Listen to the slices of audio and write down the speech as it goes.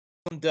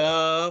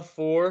The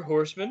Four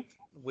Horsemen.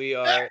 We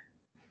are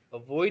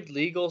avoid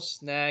legal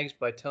snags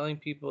by telling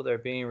people they're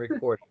being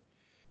recorded.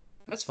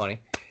 That's funny.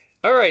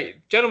 All right,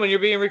 gentlemen, you're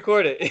being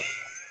recorded.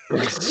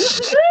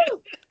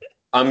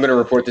 I'm going to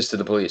report this to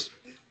the police.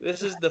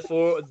 This is the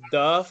Four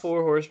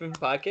Horsemen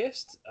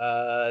podcast.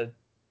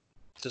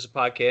 It's just a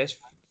podcast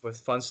with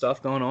fun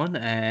stuff going on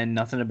and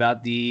nothing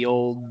about the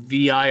old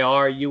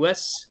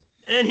VIR-US.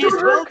 And he's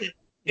spoken.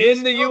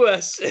 In the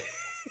US.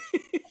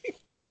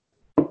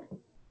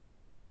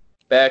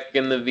 Back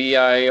in the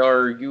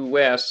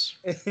VIR-US.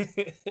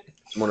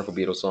 It's a wonderful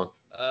Beatles song.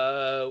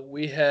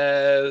 We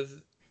have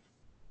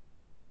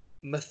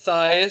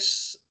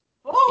Matthias.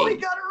 Oh, he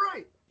got it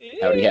right.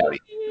 Howdy, howdy.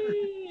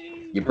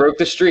 You broke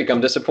the streak.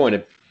 I'm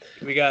disappointed.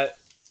 We got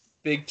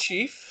Big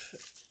Chief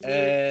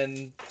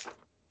and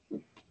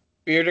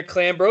Bearded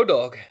Clan Bro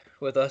Dog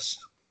with us.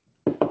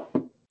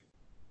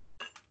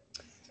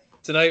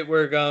 Tonight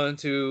we're going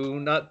to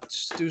not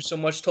do so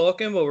much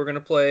talking, but we're going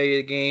to play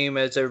a game,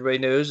 as everybody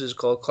knows, is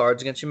called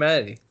Cards Against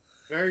Humanity.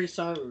 Very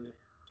silently.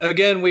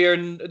 Again, we are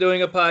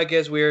doing a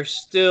podcast. We are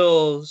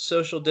still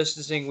social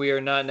distancing. We are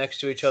not next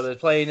to each other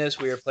playing this.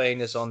 We are playing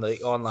this on the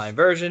online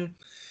version.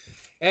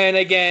 And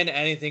again,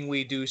 anything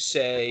we do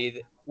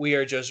say, we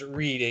are just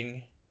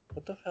reading.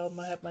 What the hell am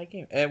I at my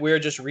game? And we are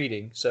just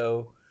reading.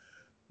 So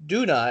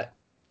do not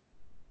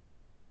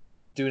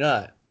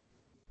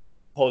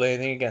hold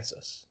anything against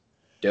us.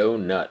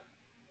 Donut.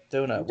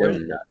 Donut.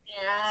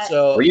 Yeah.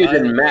 So We're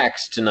using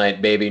Macs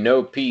tonight, baby.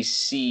 No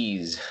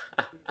PCs.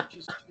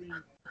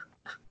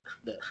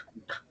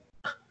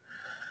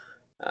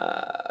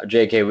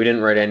 JK, we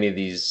didn't write any of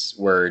these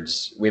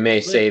words. We may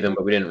say them,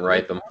 but we didn't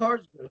write them.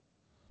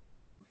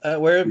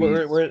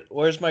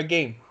 Where's my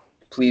game?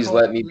 Please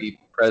let me be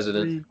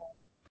president.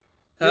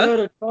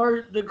 Huh?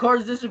 Yeah, the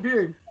cards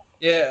disappeared.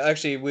 Yeah,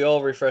 actually, we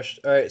all refreshed.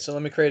 All right, so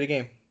let me create a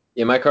game.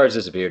 Yeah, my cards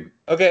disappeared.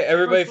 Okay,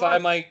 everybody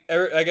find my.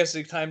 I guess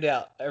it timed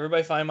out.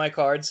 Everybody find my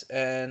cards,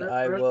 and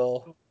I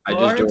will. I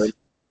just joined.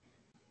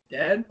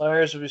 Dad?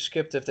 Players will be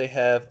skipped if they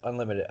have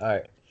unlimited. All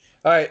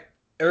right.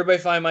 Everybody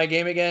find my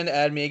game again.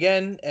 Add me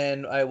again,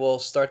 and I will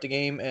start the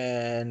game.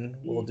 And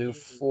we'll do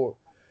 4.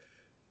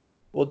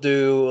 We'll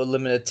do a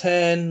limit of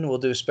 10. We'll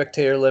do a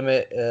spectator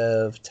limit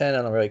of 10.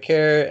 I don't really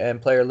care,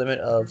 and player limit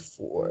of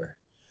 4.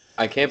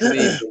 I can't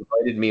believe you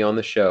invited me on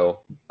the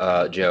show,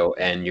 Joe,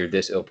 and you're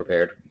this ill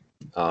prepared.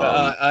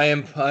 I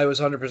was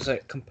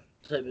 100%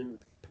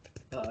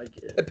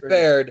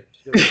 prepared.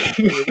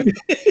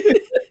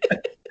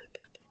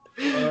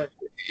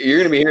 You're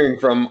going to be hearing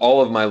from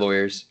all of my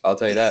lawyers. I'll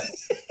tell you that.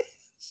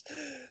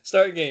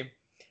 Start game.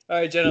 All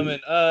right, gentlemen.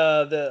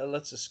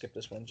 Let's just skip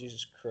this one.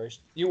 Jesus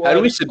Christ! How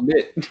do we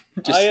submit?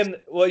 I am.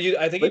 Well,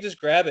 I think you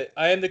just grab it.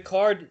 I am the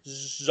card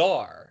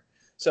czar.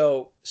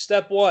 So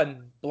step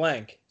 1,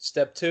 blank.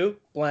 Step 2,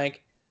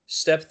 blank.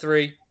 Step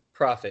 3,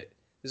 profit.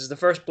 This is the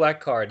first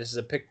black card. This is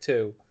a pick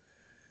 2.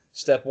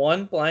 Step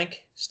 1,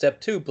 blank. Step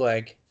 2,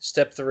 blank.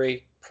 Step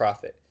 3,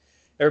 profit.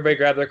 Everybody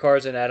grab their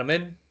cards and add them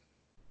in.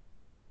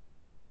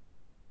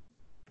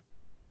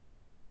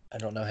 I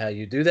don't know how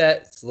you do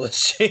that. Let's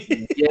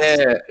see.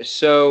 Yeah,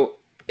 so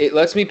it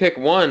lets me pick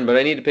 1, but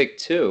I need to pick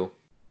 2.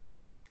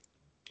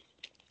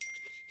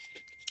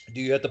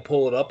 Do you have to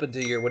pull it up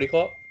into your, what do you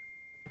call it?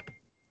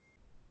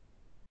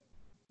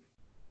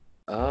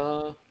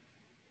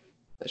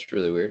 That's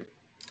really weird.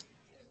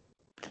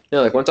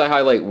 No, like once I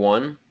highlight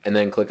 1 and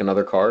then click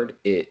another card,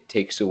 it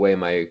takes away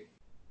my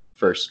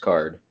first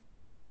card.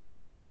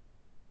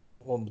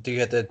 Well, do you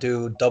have to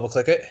double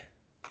click it?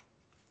 Let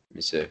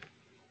me see.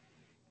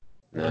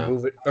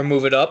 No. Or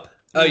move it up?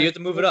 Oh, you have to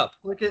move it up.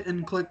 Click it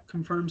and click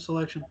confirm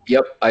selection.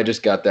 Yep, I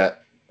just got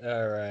that.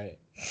 All right.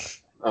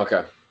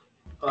 Okay.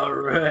 All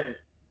right.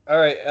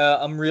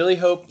 I'm really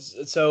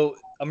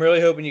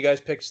hoping you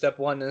guys pick step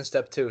 1 and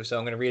step 2. So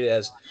I'm going to read it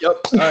as. Yep.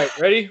 All right,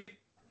 ready?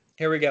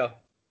 Here we go.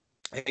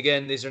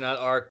 Again, these are not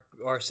our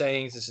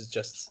sayings. This is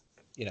just,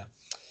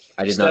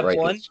 I did not write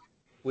Step 1, this.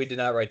 we did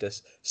not write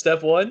this.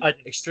 Step 1,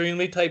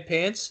 extremely tight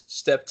pants.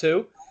 Step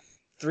 2,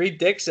 3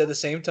 dicks at the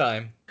same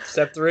time.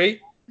 Step 3,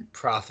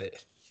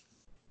 profit.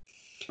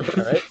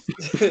 All right.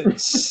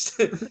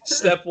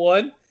 Step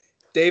 1,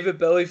 David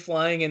Bowie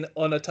flying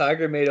on a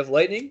tiger made of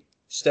lightning.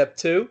 Step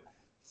 2,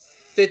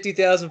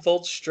 50,000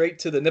 volts straight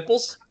to the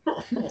nipples.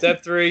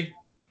 Step 3,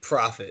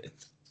 profit.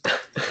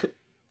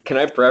 Can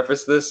I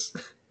preface this?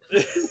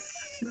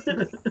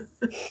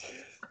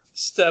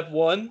 Step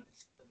 1,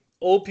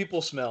 old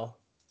people smell.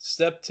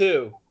 Step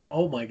 2.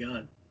 Oh my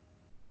God.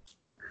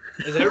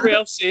 Is everybody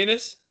else seeing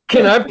this?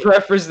 Can I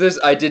preface this?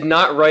 I did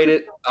not write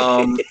it.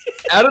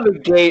 Out of the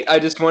gate, I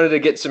just wanted to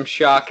get some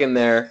shock in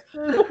there.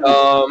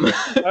 All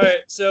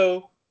right,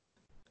 so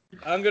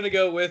I'm gonna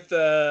go with.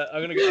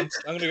 I'm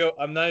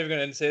not even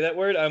gonna say that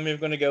word. I'm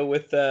even gonna go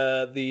with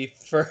the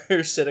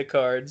first set of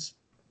cards.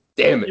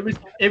 Damn it!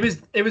 It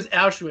was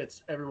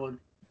Auschwitz,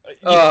 everyone.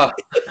 Hold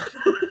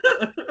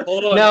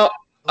on. Now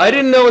I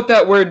didn't know what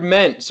that word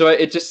meant, so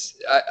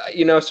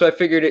so I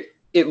figured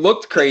it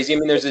looked crazy. I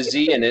mean, there's a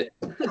Z in it,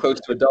 close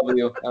to a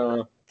W. I don't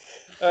know.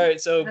 All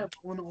right, so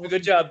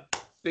good job,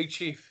 Big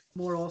Chief.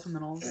 More awesome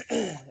than all.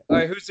 All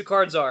right, who's the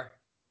cards are?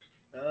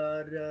 Da,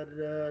 da,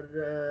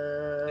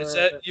 da, It's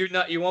that you're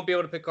not. You won't be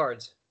able to pick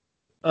cards.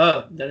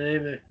 Oh, that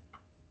ain't me.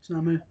 It's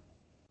not me.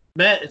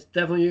 Matt, it's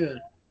definitely you.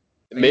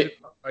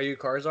 Are you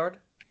Charizard?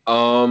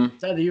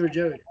 It's either you or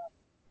Joey.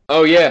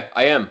 Oh yeah,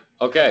 I am.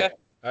 Okay.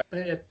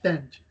 Pay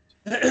attention.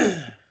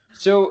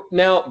 So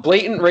now,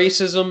 blatant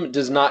racism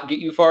does not get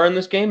you far in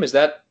this game. Is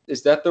that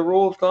the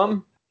rule of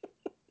thumb?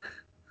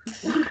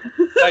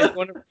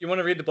 You want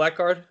to read the black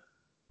card?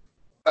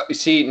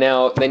 See,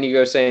 now then you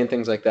go saying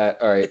things like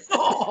that. All right.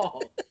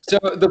 So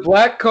the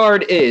black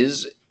card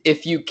is,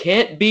 if you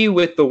can't be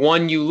with the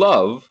one you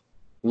love,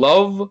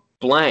 love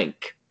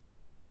blank.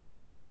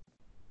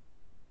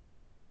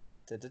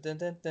 Dun, dun, dun,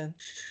 dun, dun.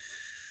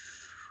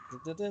 Dun,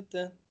 dun, dun,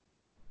 dun.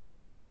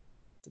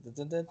 Dun,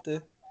 dun, dun,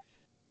 dun.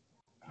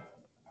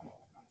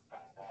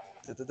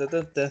 Dun, dun, dun,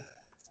 dun, dun.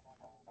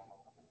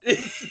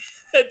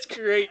 That's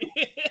great.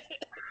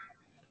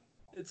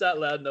 It's not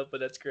loud enough, but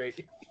that's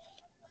great.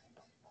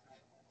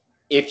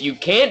 If you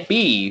can't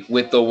be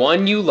with the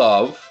one you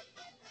love,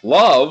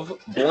 love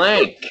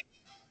blank.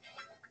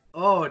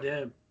 Oh,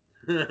 damn.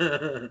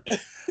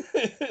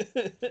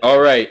 All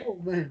right. Oh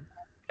man.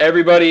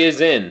 Everybody is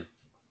in.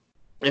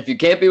 If you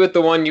can't be with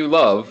the one you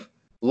love,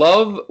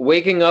 love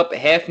waking up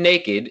half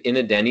naked in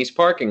a Denny's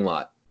parking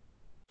lot.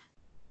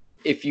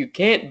 If you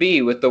can't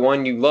be with the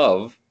one you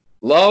love,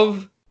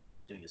 love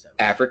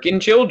African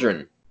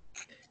children.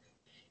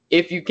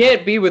 If you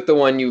can't be with the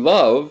one you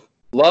love,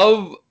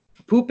 love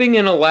pooping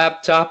in a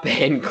laptop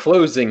and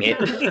closing it.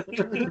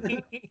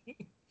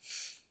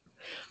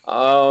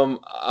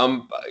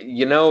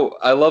 You know,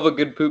 I love a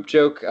good poop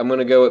joke. I'm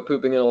gonna go with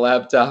pooping in a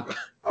laptop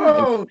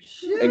Oh,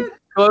 shit. and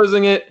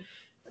closing it.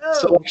 Oh,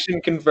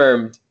 Selection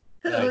confirmed.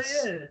 hell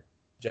Nice. yeah.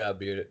 Job,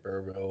 Bearded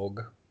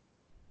Burrog.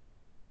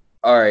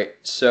 All right,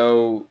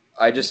 so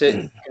I just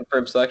hit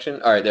confirm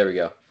selection. All right, there we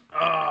go.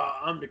 Ah,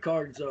 I'm the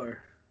card czar.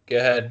 Go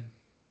ahead.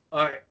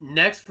 All right,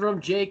 next from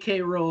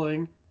J.K.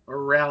 Rowling,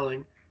 or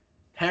Rowling,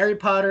 Harry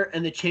Potter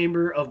and the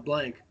Chamber of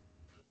Blank.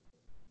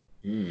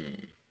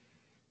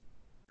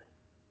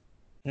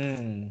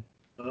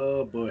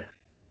 Oh, boy.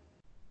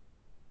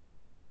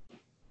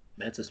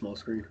 That's a small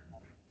screen.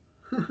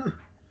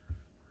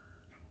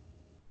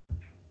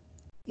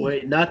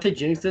 Wait, not to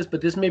jinx this,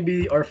 but this may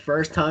be our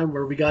first time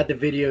where we got the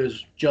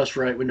videos just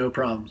right with no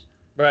problems.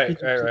 Right.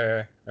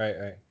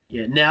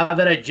 Yeah, now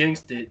that I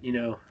jinxed it, you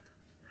know.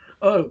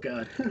 Oh,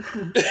 God.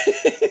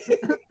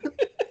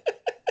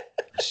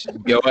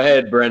 Go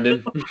ahead,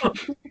 Brendan.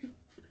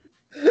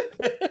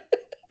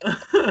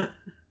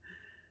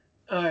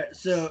 All right,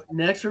 so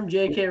next from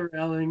J.K.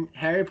 Rowling,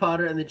 Harry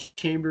Potter and the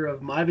Chamber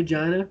of My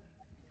Vagina,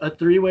 a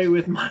three-way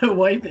with my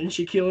wife and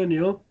Shaquille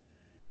O'Neal,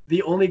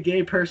 the only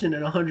gay person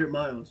in 100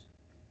 miles.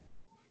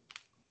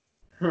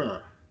 Huh.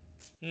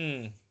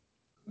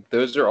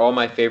 Those are all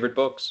my favorite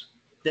books.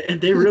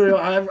 They really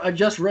are. I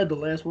just read the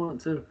last one,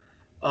 too.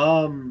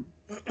 I'll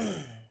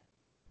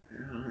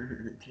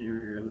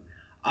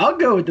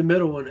go with the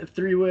middle one, a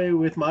three-way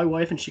with my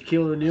wife and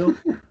Shaquille O'Neal.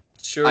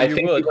 Sure, I you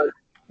think would. you went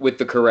with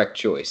the correct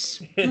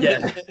choice.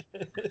 Yes.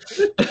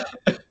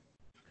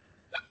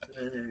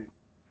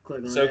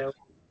 Click on So- that.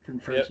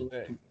 Confirm. Yep.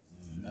 Selection.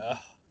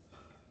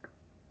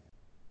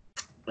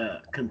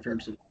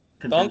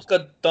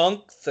 Confirm.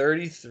 Dunk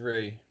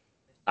 33.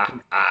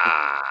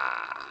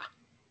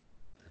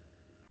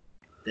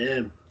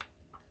 Damn.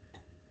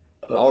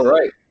 All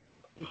right.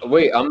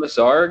 Wait, I'm the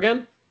czar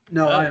again?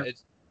 No, I am.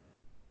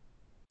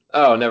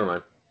 Oh, never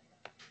mind.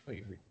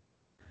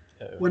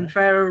 When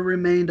Pharaoh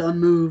remained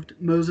unmoved,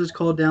 Moses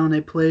called down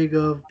a plague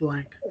of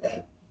blank.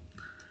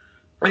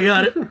 I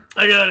got it.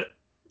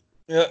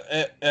 Yeah,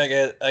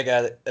 I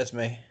got it. That's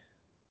me.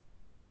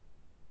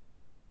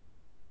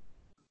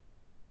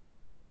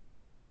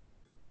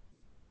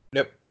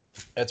 Yep,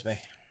 that's me.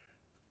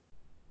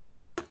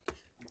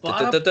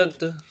 Bottom-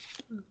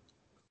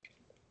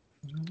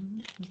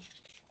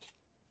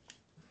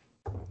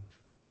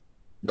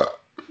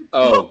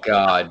 Oh,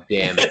 God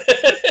damn it.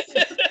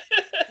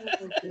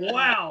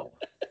 Wow.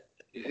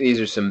 These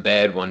are some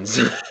bad ones.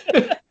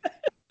 What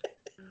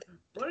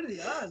are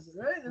the odds,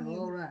 right? I mean,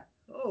 All right.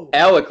 oh.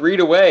 Alec, read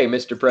away,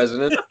 Mr.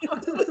 President.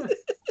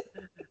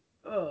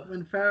 Oh.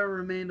 When Pharaoh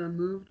remained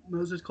unmoved,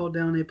 Moses called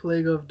down a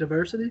plague of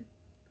diversity,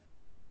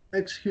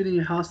 executing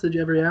a hostage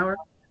every hour,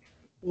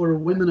 or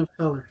women of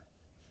color.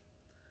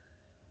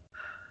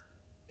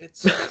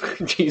 It's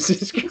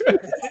Jesus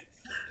Christ.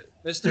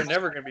 Mr.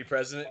 Never gonna be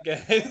president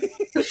again.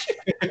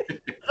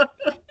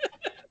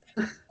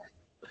 I'm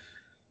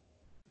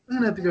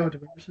gonna have to go with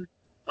diversity.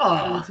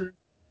 Ah.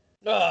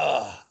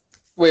 Ah,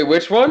 Wait,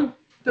 which one?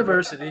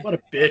 diversity. What a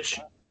bitch.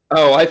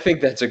 Oh, I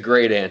think that's a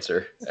great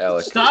answer,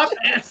 Alec. Stop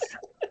it.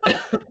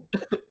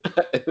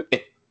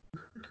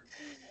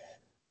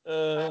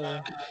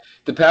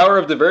 The power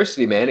of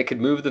diversity, man. It could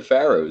move the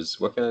pharaohs.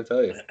 What can I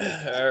tell you?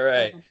 All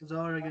right.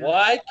 Bizarre again.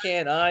 Why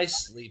can't I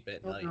sleep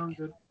at Oh, night? no, I'm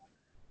good.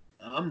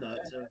 I'm not,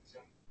 so.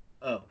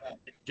 Oh.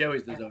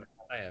 Joey's the czar.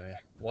 I am. Yeah.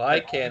 Why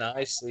can't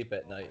I sleep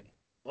at night?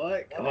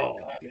 What? Oh,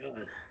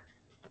 God.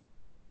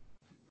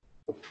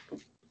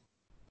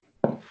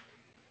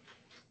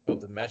 Oh,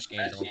 the match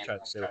games don't try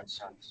to say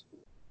it.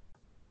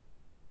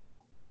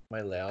 Am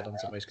I loud on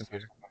somebody's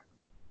computer?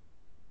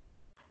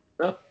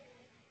 No.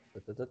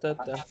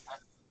 Da-da-da-da-da.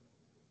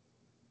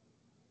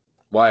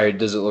 Why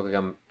does it look like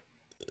I'm?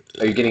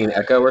 Are you getting an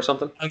echo or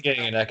something? I'm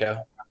getting an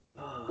echo.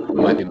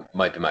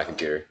 Might be my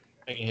computer.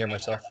 I can hear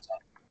myself.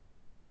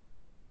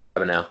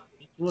 How about now?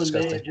 One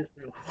Disgusting. man just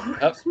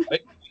Oh,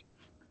 wait.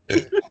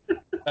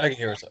 I can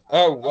hear myself.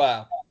 Oh,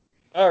 wow.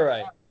 All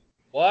right.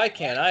 Why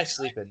can't I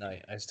sleep at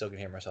night? I still can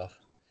hear myself.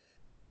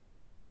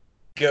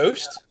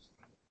 Ghost?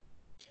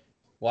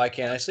 Why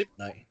can't I sleep at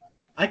night?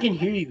 I can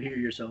hear you hear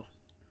yourself.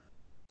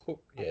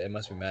 Yeah, it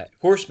must be Matt.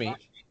 Horse meat.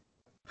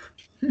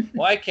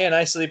 Why can't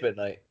I sleep at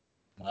night?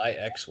 My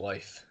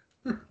ex-wife.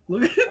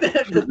 Look at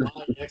that.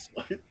 My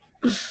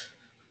ex-wife.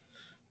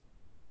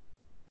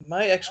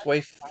 My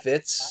ex-wife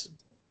fits,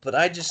 but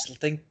I just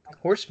think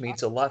horse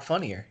meat's a lot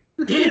funnier.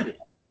 Damn it.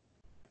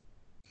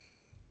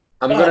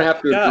 I'm gonna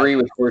have to agree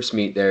with horse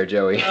meat there,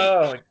 Joey.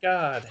 Oh my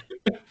god.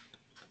 It's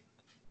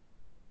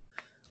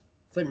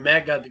like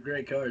Matt got the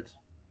great cards.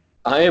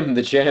 I am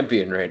the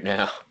champion right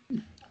now.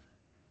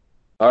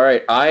 All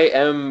right, I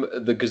am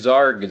the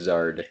Gazard.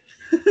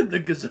 The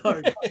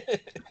Gazard.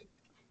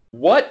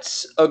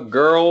 What's a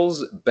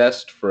girl's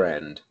best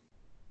friend?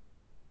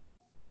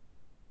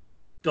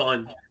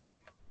 Done.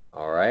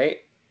 All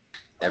right,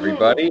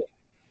 everybody.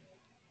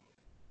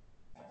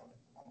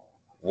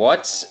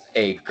 What's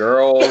a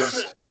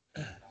girl's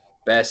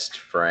best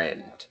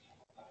friend?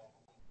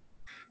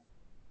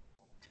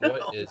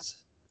 What is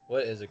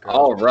a girl?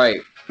 All right.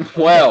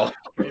 Well,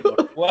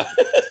 Wow.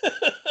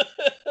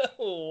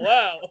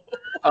 Wow.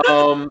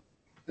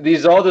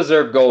 these all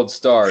deserve gold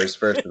stars.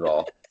 First of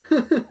all,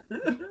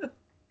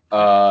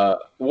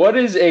 what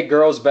is a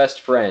girl's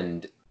best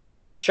friend?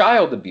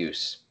 Child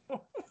abuse.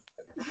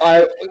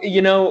 I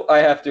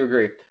have to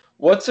agree.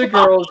 What's a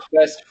girl's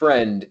best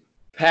friend?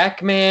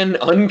 Pac-Man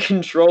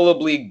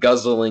uncontrollably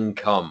guzzling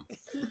cum.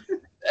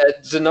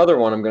 It's another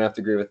one I'm gonna have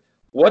to agree with.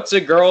 What's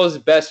a girl's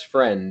best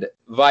friend?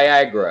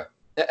 Viagra.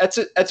 That's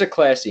a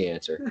classy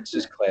answer. It's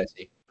just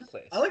classy.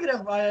 I like it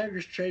at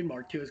Viagra's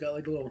trademark too. It's got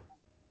like a little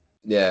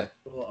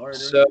art.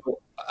 So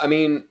I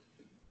mean,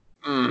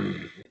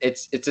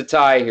 it's a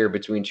tie here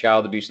between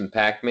child abuse and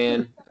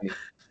Pac-Man.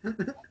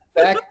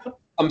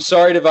 I'm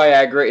sorry to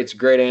Viagra. It's a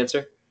great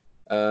answer.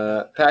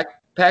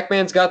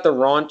 Pac-Man's got the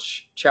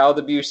raunch. Child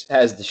abuse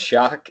has the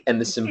shock and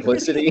the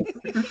simplicity.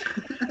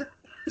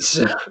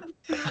 So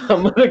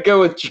I'm gonna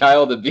go with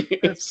child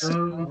abuse.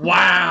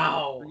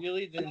 Wow. I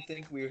really didn't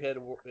think we had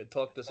to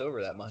talk this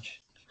over that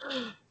much.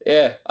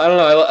 Yeah, I don't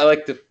know. I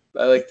like to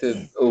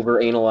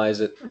overanalyze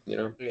it. You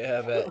know.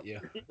 Yeah, I bet you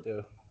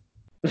do.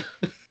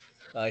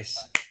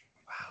 Nice.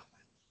 Wow.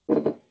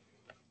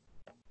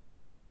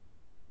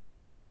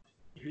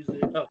 Who's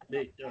the? Oh,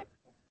 me. Yeah.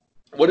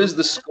 What is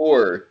the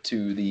score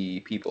to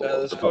the people?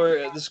 The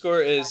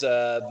score is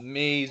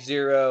me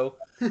 0,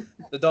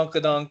 the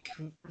Donkadonk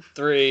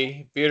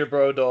 3, Bearded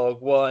Bro Dog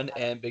 1,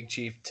 and Big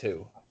Chief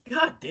 2.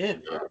 God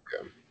damn it.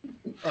 Okay.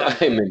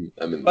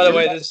 I'm in. By the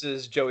way, this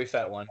is Joey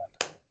Fat 1.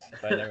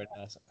 If I never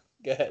asked.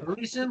 Go ahead. A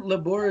recent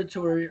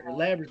laboratory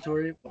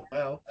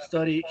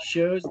study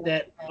shows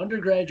that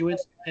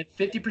undergraduates had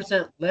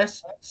 50%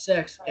 less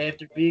sex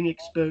after being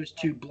exposed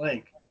to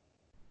blank.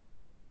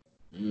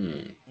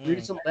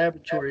 Recent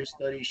laboratory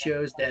study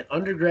shows that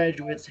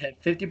undergraduates had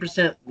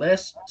 50%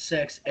 less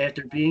sex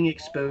after being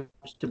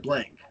exposed to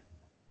blank.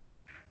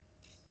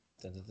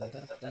 Dun, dun,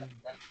 dun, dun,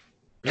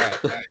 dun.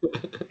 All right.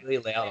 Really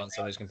loud on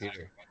somebody's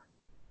computer.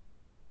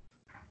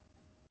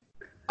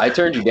 I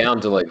turned you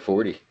down to like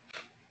 40.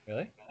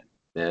 Really?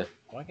 Yeah.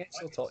 Why can't I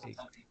still talk?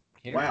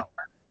 Hear Wow.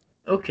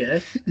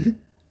 Okay.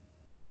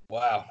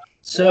 Wow.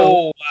 So.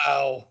 Oh,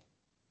 wow.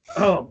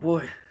 Oh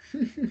boy.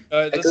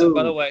 Listen.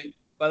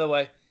 By the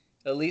way,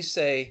 at least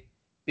say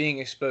being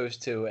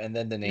exposed to and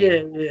then the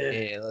name.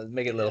 Yeah. Let's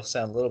make it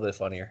sound a little bit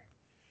funnier.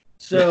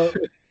 So,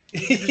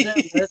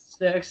 50% less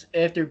sex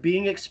after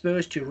being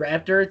exposed to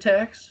raptor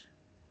attacks,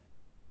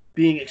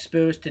 being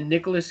exposed to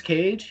Nicolas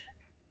Cage,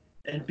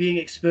 and being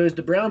exposed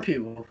to brown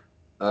people.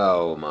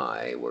 Oh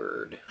my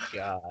word.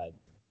 God.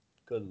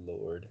 Good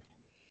Lord.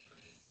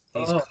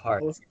 These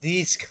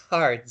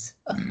cards.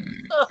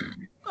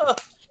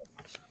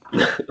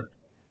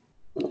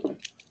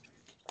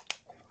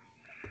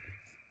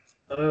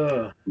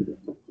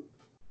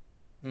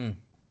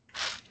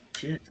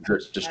 Shit.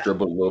 Just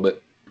dribbled a little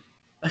bit.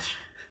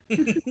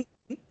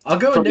 I'll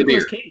go with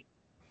Nicolas Cage.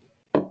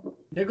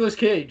 Nicolas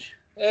Cage.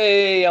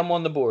 Hey, I'm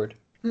on the board.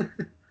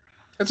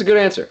 That's a good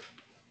answer.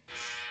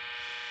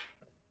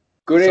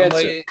 Good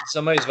answer.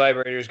 Somebody's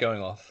vibrator is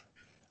going off.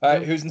 All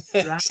right, who's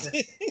next?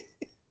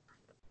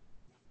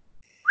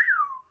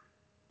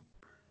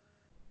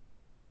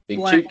 Big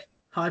Black. cheek.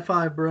 High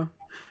five, bro.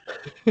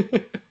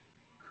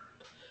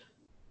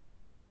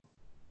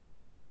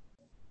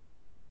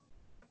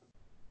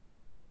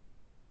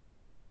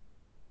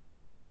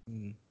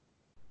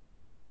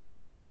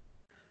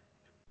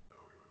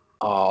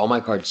 Oh, all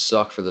my cards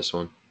suck for this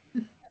one.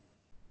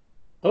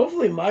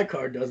 Hopefully my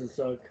card doesn't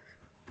suck.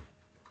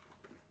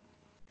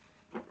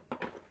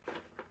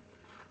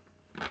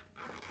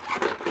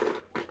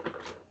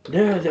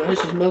 Yeah, the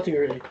ice is melting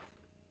already.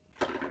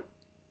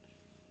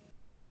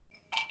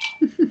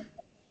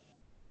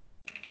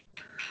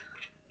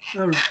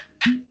 Oh,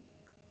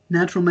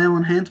 natural male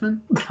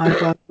enhancement. High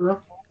five,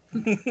 bro.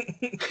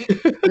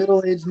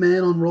 Middle-aged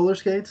man on roller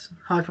skates.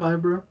 High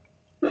five, bro.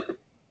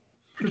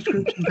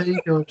 Prescription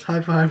painkillers.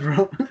 High five,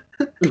 bro.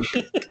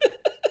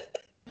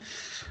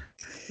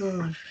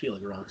 Oh, I feel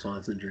like Ron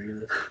Swanson drinking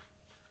this.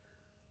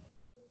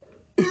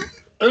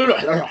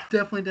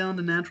 Definitely down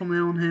to natural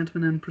male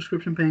enhancement and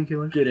prescription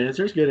painkillers. Good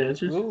answers, good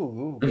answers.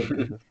 Ooh,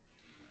 good.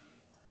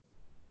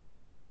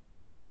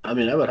 I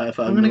mean, I would high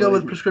five. I'm gonna go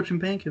with prescription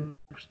painkillers.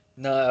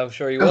 No, I'm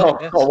sure you will.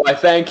 Oh, why?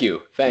 Thank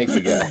you,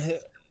 guy.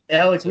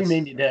 Alex, we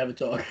may need to have a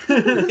talk.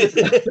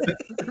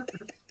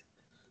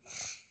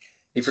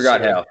 He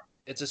forgot how.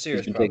 It's a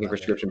serious He's been problem. taking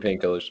prescription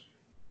painkillers.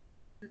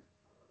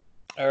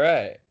 All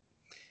right.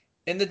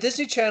 In the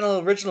Disney Channel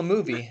original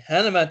movie,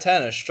 Hannah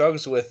Montana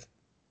struggles with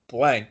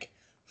blank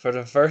for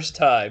the first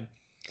time.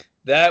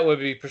 That would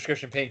be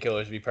prescription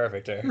painkillers. Would be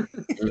perfect there.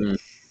 Mm.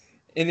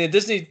 In the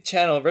Disney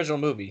Channel original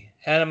movie,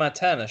 Hannah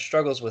Montana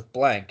struggles with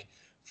blank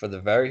for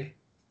the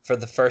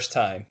first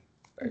time.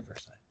 Very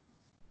first time.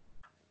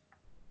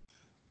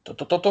 I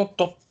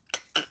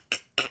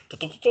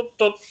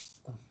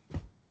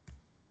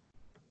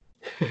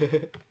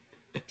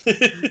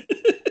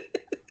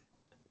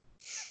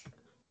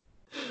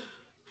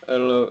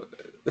don't know.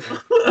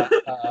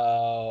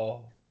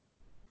 Oh.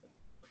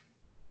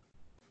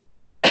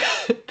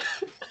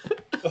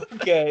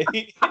 Okay.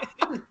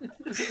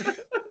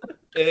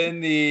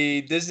 In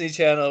the Disney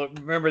Channel,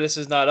 remember this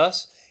is not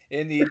us.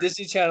 In the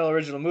Disney Channel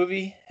original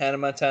movie, Hannah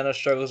Montana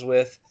struggles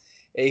with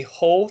a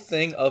whole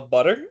thing of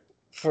butter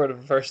for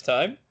the first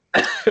time.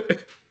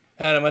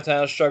 Hannah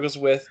Montana struggles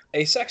with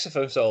a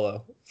saxophone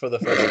solo for the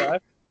first time.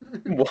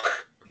 What?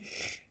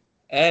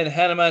 And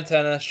Hannah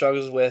Montana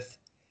struggles with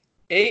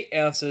 8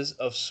 ounces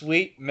of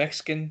sweet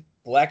Mexican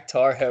black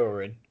tar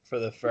heroin for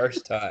the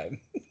first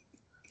time.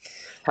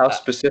 How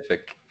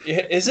specific?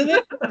 Yeah, isn't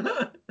it?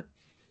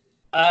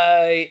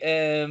 I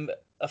am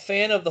a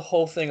fan of the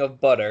whole thing of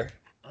butter,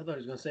 I thought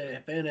he was going to say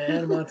a fan of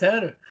Hannah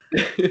Montana.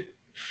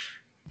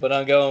 but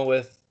I'm going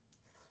with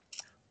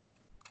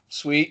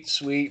sweet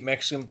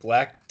Mexican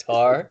black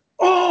tar.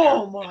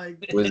 Oh my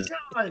Was-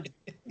 God.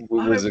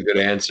 was a good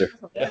answer.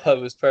 Yeah,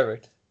 it was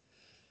perfect.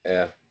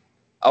 Yeah.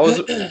 I was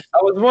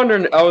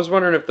wondering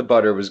if the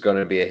butter was going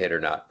to be a hit or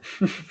not.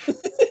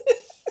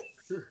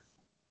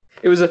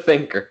 It was a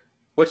thinker.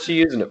 What's she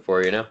using it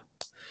for, you know?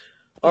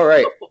 All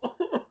right.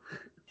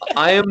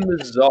 I am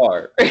the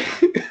czar.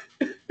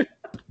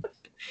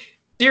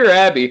 Dear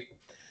Abby,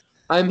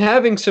 I'm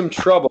having some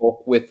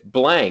trouble with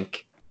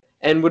blank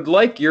and would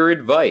like your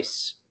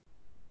advice.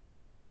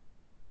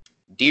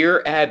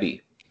 Dear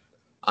Abby,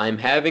 I'm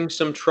having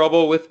some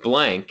trouble with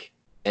blank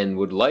and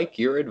would like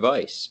your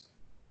advice.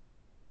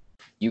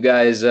 You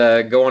guys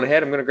go on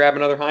ahead. I'm going to grab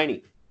another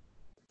Heine.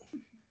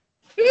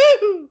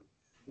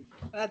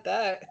 Not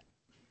that.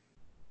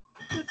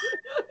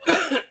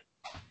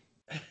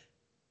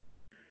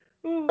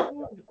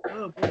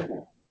 Oh,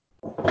 boy.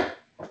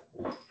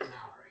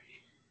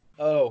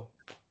 Oh.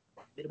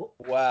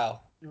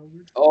 Wow.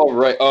 Oh,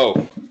 right.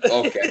 Oh,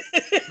 okay.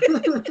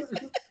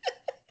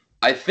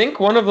 I think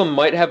one of them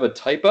might have a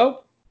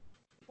typo.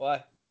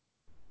 Why?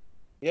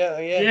 Yeah.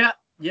 Yeah.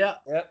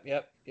 Yep.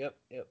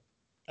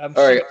 All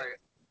right.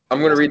 I'm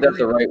going to read that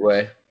the right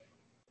way.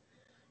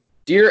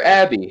 Dear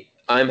Abby,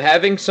 I'm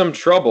having some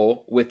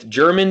trouble with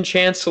German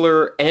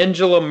Chancellor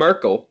Angela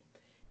Merkel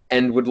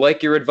and would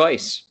like your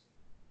advice.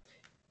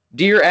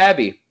 Dear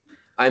Abby,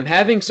 I'm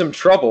having some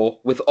trouble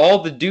with all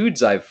the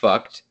dudes I've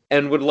fucked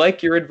and would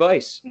like your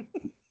advice.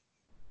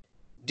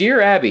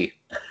 Dear Abby,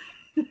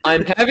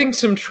 I'm having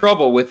some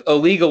trouble with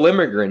illegal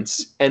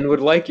immigrants and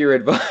would like your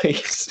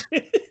advice.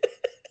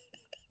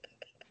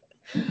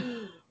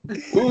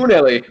 Ooh,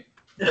 Nelly.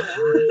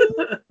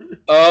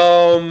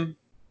 I'm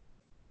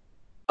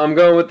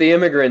going with the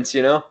immigrants,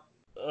 you know?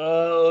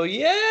 Oh,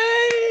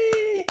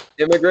 yay!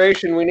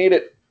 Immigration, we need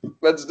it.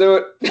 Let's do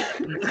it.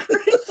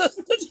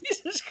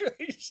 Jesus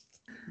Christ.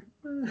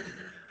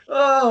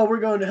 Oh, we're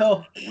going to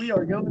hell. We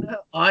are going to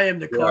hell. I am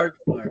the card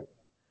player.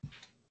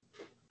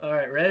 All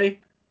right,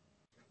 ready?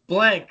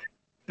 Blank.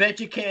 Bet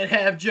you can't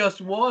have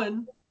just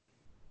one.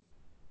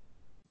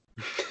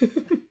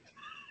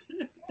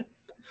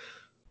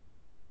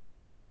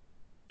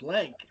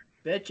 Blank.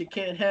 Bet you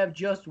can't have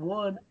just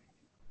one.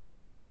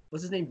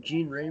 What's his name?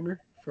 Gene Raymer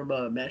from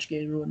Match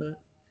Game or whatnot.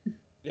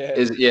 Yeah.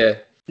 Yeah.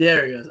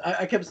 There he goes.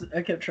 I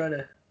kept trying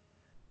to.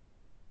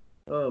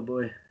 Oh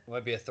boy.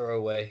 Might be a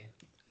throwaway.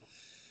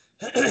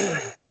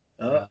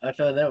 Oh, I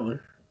found that one.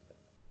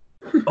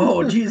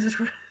 Oh Jesus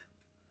Christ.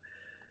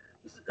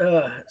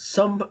 All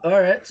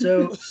right.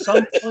 So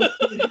some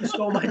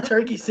stole my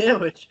turkey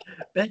sandwich.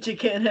 Bet you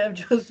can't have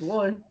just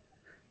one.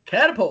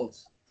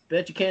 Catapults.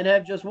 Bet you can't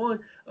have just one.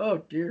 Oh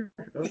dear.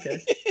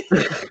 Okay.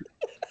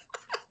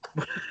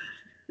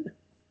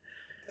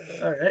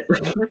 All right.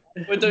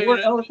 What don't More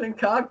you- elephant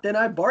cock than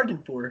I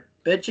bargained for.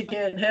 Bet you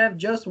can't have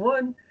just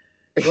one.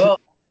 Well,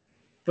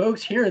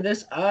 folks, hearing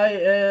this,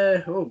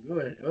 oh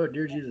good, oh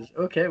dear Jesus.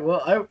 Okay,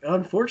 well,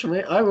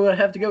 unfortunately I would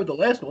have to go with the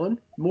last one.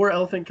 More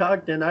elephant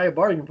cock than I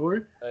bargained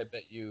for. I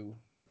bet you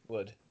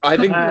would. I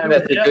think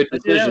that's a good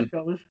decision.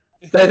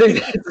 I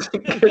think that's a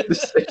good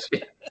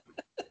decision.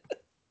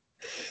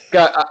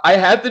 God, I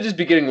have to just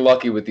be getting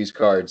lucky with these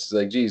cards.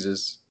 Like,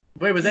 Jesus.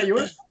 Wait, was that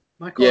yours?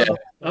 My card. Yeah.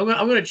 I'm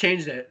gonna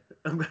change that.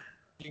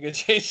 You can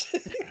change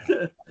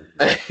it.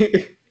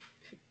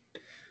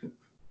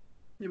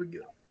 Here we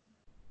go.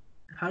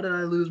 How did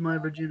I lose my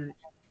virginity?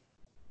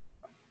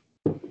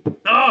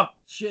 Oh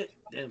shit!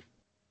 Damn.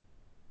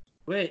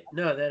 Wait,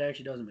 no, that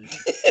actually doesn't make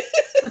sense.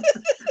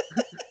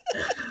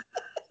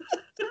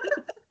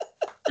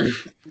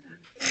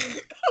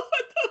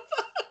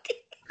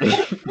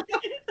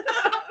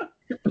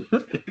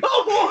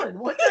 Come on!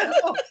 What the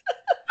hell?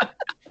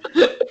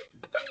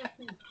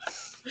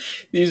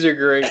 These are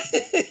great.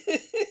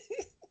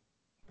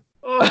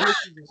 Oh,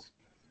 Jesus.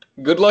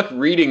 Good luck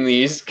reading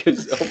these,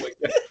 because, oh my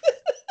God.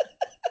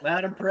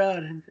 Loud and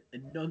proud and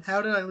don't.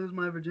 How did I lose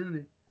my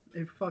virginity?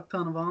 A fuck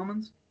ton of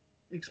almonds,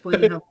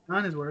 explaining how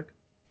vaginas work,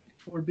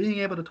 or being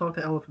able to talk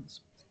to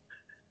elephants.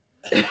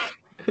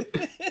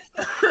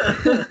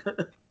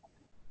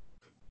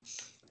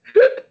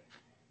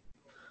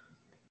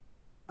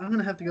 I'm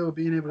gonna have to go with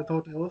being able to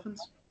talk to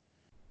elephants.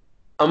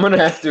 I'm going to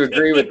have to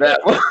agree with that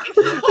one.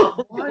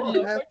 Why do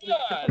you have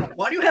to?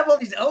 Why do you have all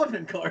these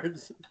elephant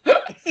cards?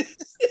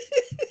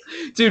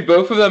 Dude,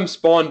 both of them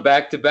spawned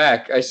back to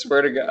back. I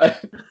swear to God.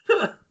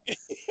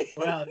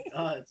 Wow.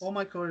 All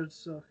my cards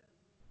suck.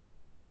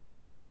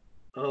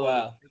 Oh,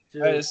 Wow.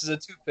 dude. All right, this is a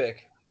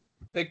 2-pick.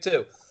 Pick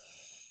 2.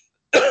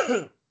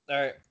 All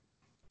right.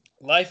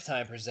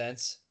 Lifetime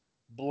presents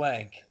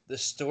blank. The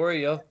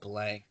story of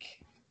blank.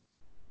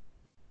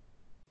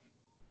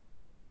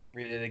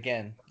 Read it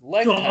again.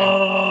 Lifetime.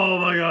 Oh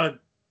my God.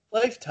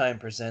 Lifetime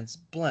presents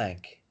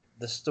blank.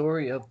 The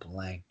story of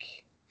blank.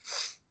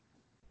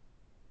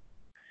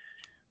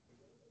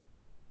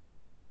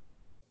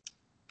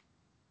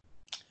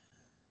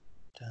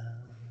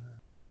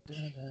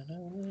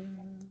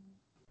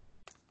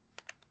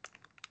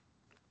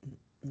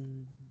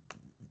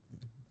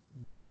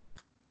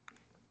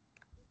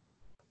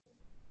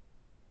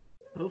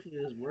 Hopefully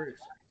this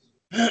works.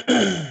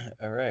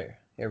 All right,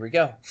 here we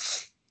go.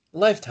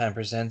 Lifetime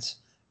presents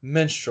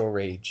Menstrual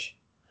Rage.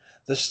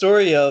 The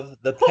story of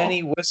the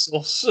penny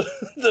whistle,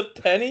 the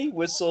penny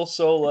whistle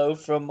solo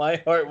from My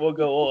Heart Will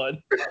Go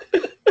On.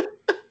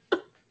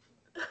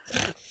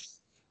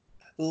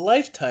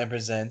 Lifetime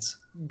presents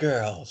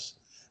Girls.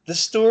 The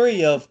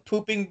story of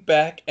pooping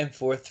back and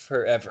forth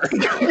forever.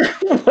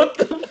 What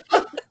the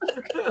fuck?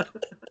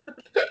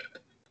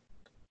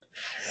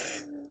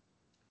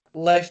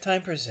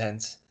 Lifetime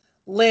presents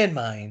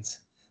Landmines.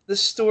 The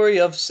story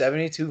of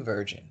 72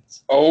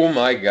 virgins. Oh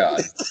my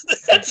God.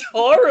 That's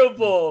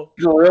horrible.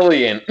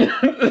 Brilliant.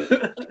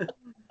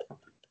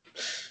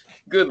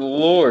 Good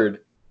Lord.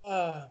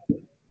 What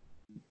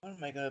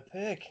am I gonna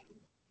pick?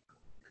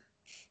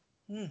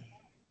 Yeah,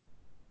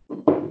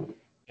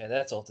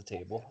 that's off the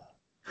table.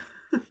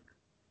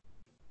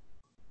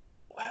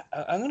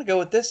 I'm gonna go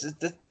with this.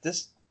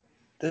 This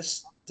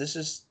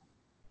is.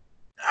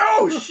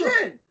 Oh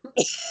shit!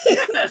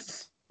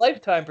 Yes.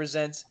 Lifetime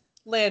presents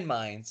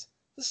Landmines.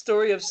 The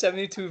story of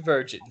 72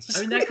 virgins.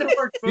 I mean that could have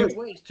worked both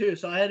ways too,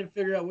 so I had to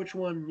figure out which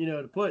one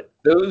to put.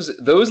 Those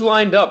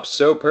lined up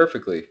so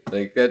perfectly.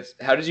 Like, that's,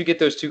 how did you get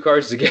those two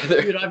cards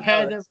together? Dude, I've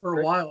had them for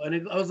a while,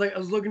 and I was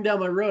looking down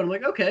my road. I'm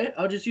like, okay,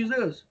 I'll just use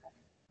those.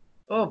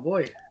 Oh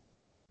boy.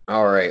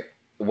 All right.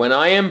 When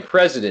I am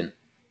president,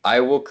 I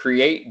will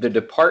create the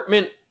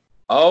Department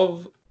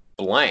of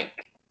blank.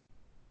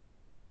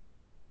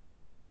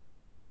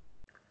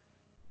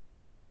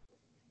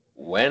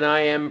 When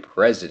I am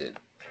president,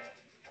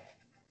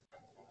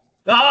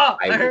 Ah,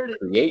 I I heard will it.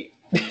 create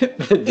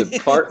the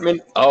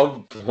Department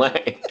of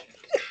blank.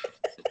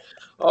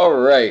 All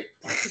right.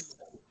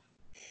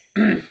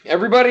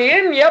 Everybody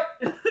in?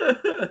 Yep.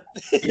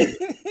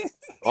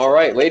 All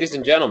right, ladies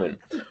and gentlemen.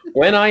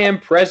 When I am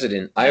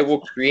president, I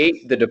will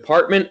create the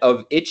Department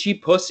of Itchy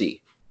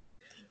Pussy.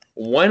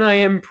 When I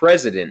am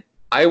president,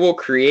 I will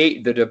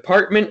create the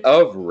Department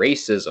of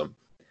Racism.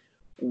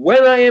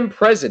 When I am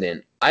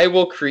president, I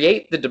will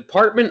create the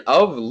Department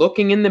of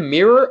Looking in the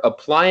Mirror,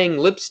 Applying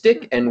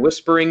Lipstick, and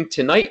Whispering,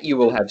 "Tonight you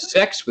will have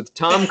sex with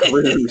Tom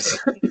Cruise."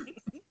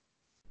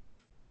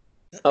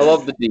 I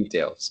love the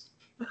details.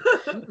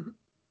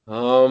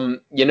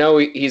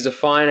 He's a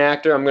fine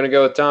actor. I'm going to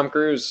go with Tom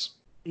Cruise.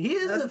 He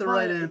is That's a the fine,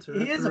 right answer. He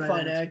That's is the a right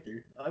fine answer.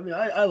 actor. I mean,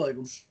 I like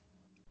him.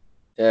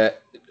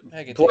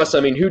 Plus,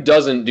 I mean, who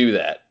doesn't do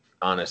that,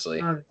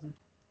 honestly?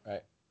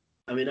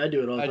 I mean, I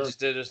do it all the I time. just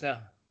did this now.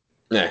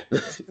 Yeah.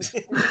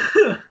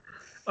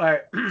 All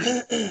right.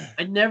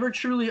 I never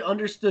truly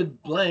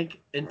understood blank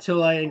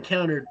until I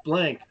encountered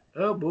blank.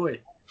 Oh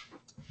boy.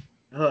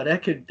 Oh,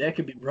 that could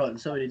be brought in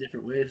so many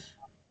different ways.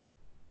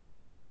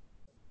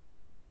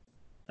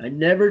 I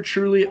never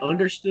truly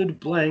understood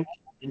blank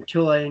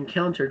until I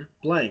encountered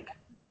blank.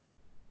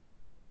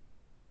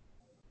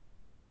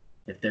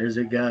 If there's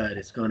a God,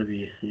 it's going to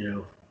be,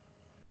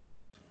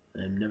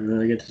 I'm never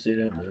going to get to see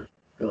that, man.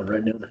 Going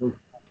right down the hill.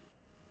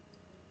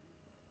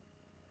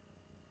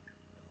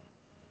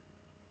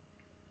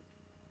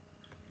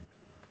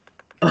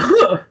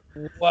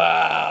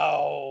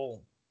 Wow.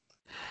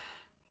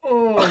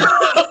 Oh.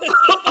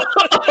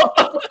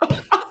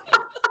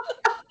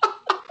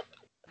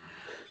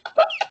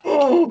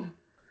 Oh.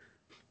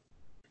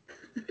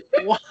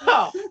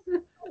 Wow.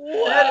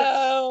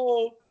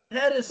 Wow.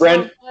 That is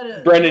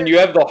Brendan, you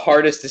have the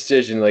hardest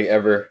decision like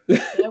ever.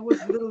 That was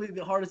literally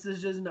the hardest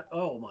decision.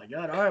 Oh my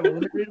god! All right, well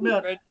let me read them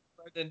out.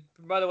 Brendan,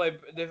 by the way,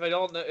 if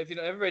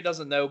everybody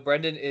doesnn't know,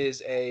 Brendan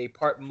is a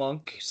part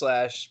monk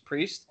 /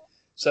 priest.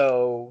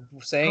 So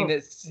saying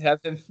that,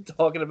 have him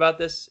talking about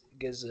this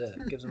gives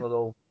him a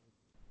little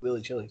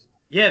willy chillies.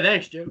 Yeah,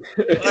 thanks, Joe.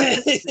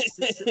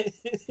 Okay.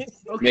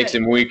 Makes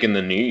him weak in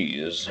the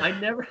knees. I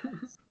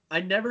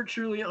never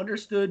truly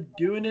understood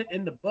doing it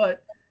in the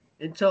butt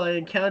until I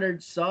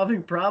encountered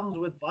solving problems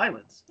with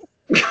violence.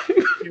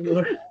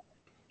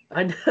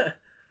 I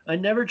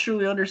never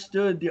truly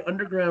understood the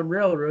Underground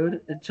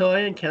Railroad until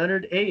I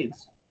encountered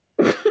AIDS.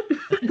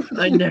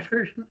 I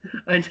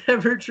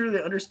never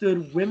truly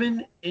understood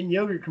women in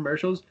yogurt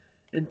commercials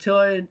until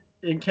I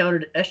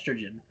encountered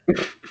estrogen.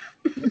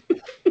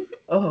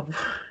 Oh,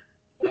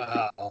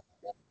 wow!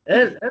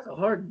 That's a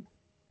hard.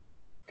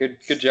 Good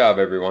job,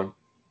 everyone.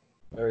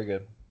 Very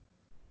good.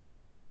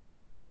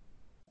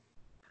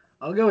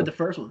 I'll go with the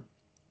first one.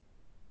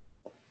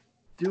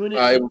 Doing it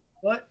in the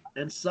butt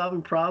and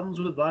solving problems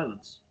with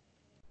violence.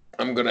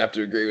 I'm gonna have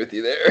to agree with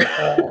you there.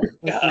 Oh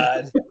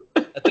God!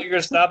 I think you're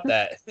gonna stop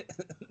that.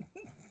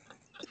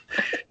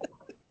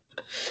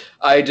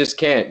 I just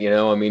can't.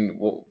 I mean,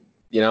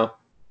 I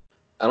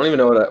don't even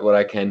know what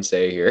I can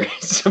say here,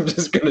 so I'm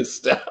just gonna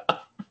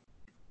stop.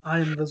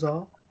 I am the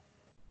Zal.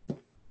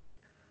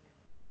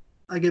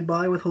 I get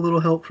by with a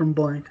little help from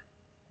blank.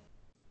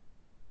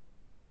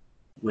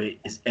 Wait,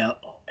 is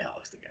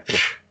Alex the guy?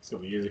 It's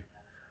gonna be easy.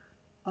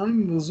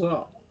 I'm the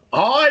Zal.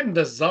 I'm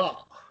the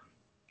Zal.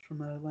 From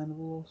that Land of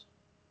Wolves.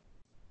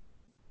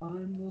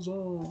 I'm the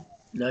Zal.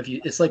 Now,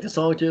 it's like the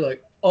song too,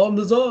 like I'm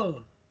the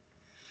Zal.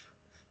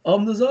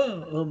 I'm the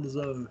Zal. I'm the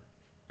Zal.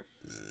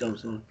 Dumb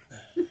song.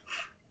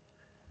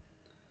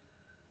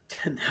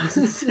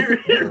 10,000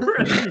 Syrian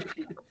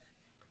refugees.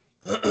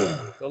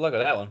 Go look at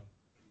that one.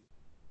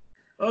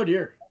 Oh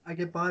dear. I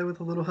get by with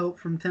a little help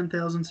from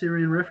 10,000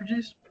 Syrian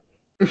refugees.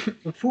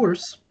 The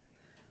force,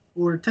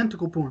 or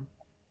tentacle porn.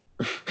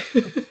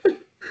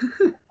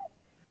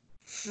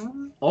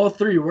 All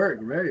three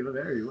work very,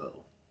 very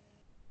well.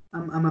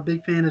 I'm a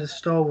big fan of the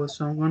Star Wars,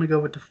 so I'm going to go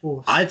with the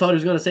force. I thought he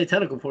was going to say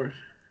tentacle porn.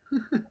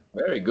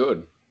 Very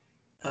good.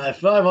 High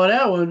five on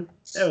that one.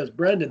 That was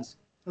Brendan's.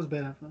 That was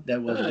bad.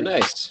 That was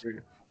nice.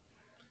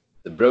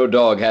 The bro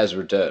dog has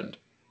returned.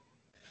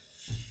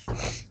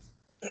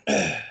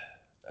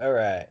 All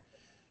right,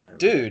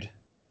 dude.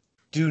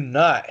 Do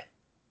not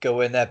go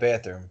in that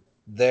bathroom.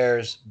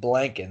 There's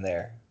blank in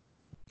there.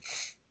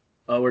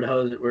 Oh, where the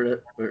hell is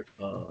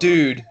it?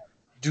 Dude,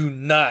 do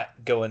not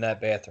go in that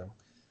bathroom.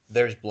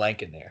 There's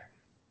blank in there.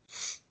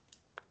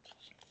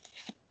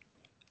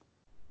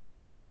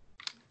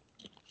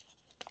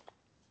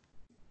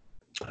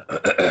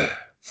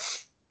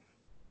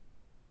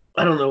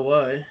 I don't know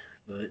why,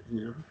 but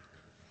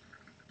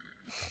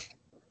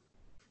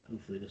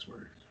hopefully this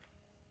works.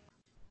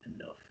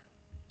 Enough.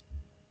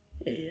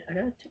 Hey, I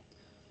got it.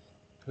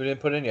 Who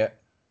didn't put in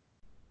yet?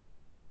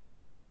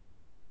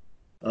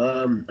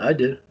 I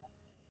did.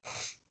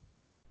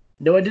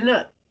 No, I did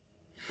not.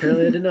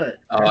 Apparently, I did not.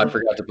 Oh, I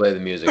forgot to play the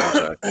music. I'm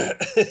sorry.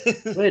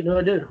 Wait, no,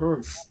 I did. Hold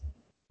on.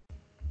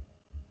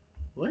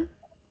 What?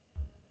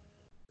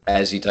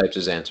 As he types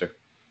his answer.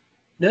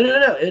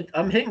 No.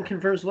 I'm hitting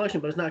confirm selection,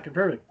 but it's not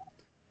confirming.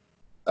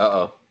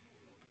 Uh-oh.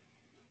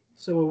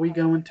 So are we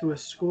going to a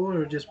score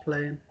or just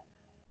playing?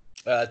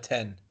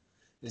 10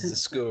 is the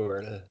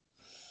score.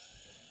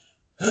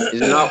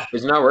 Is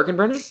it not working,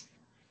 Brendan?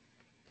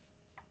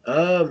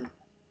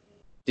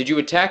 Did you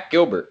attack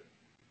Gilbert?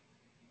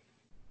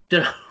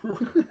 Did I...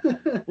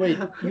 Wait,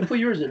 you put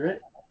yours in, right?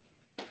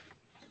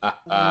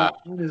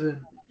 What is it?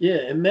 Yeah,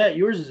 and Matt,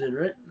 yours is in,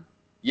 right?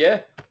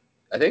 Yeah,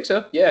 I think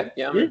so. Yeah.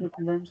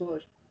 Confirm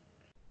selection.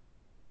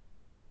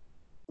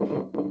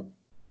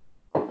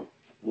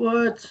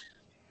 What?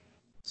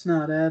 It's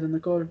not adding the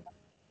card.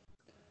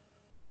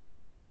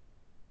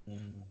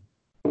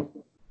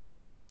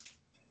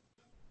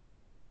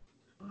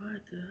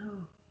 What the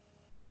hell?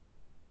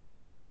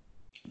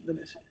 Let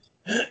me see.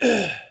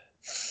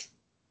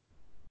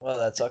 Well,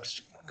 that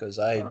sucks because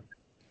I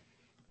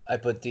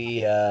put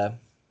the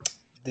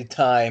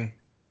time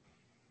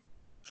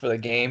for the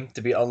game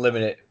to be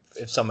unlimited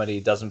if somebody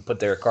doesn't put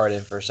their card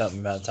in for a certain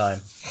amount of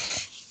time.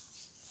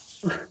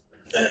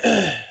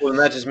 Well,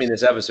 that just means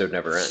this episode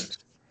never ends.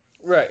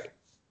 Right.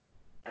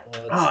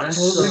 Well,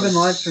 We've been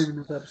live streaming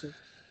this episode.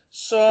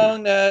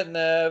 Song that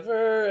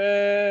never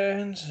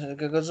ends. It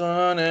goes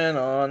on and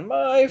on,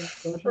 my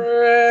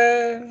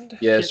friend.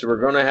 Yeah, so we're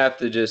gonna have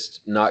to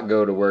just not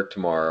go to work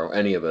tomorrow,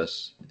 any of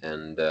us,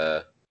 and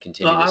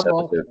continue this I'm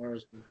off episode tomorrow.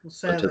 until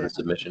Sadly, the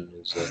submission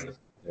is.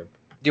 Do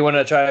you want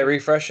to try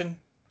refreshing?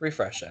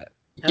 Refresh that.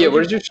 Yeah,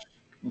 what is your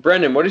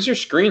Brendan? What does your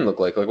screen look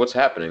like? Like, what's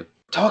happening?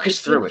 Talk us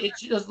through it. It's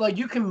just like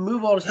you can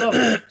move all the stuff.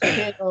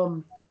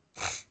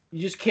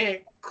 You just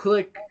can't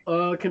click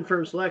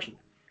confirm selection.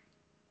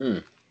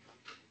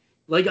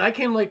 Like I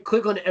can like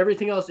click on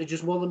everything else. It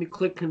just won't let me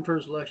click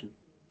confirm selection.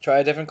 Try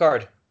a different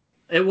card.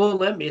 It won't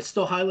let me. It's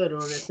still highlighted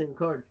on that same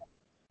card.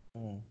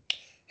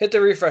 Hit the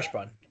refresh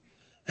button.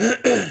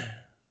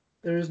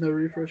 there is no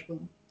refresh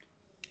button.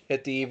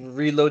 Hit the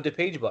reload the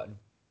page button.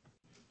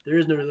 There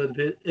is no reload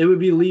page. It would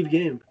be leave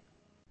game.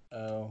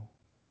 Oh.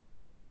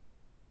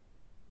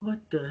 What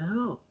the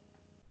hell?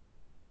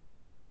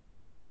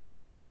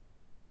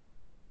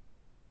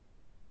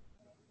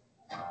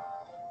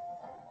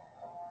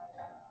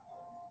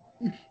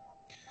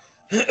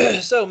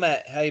 So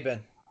Matt, how you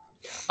been?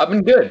 I've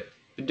been good.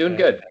 Been doing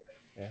good.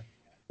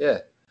 Yeah.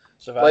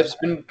 Surviving? Life's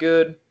been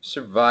good.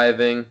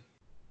 Surviving.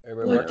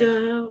 What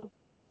the hell?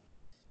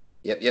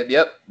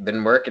 Yep.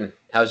 Been working.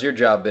 How's your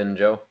job been,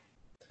 Joe?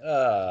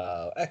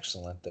 Oh,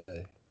 excellent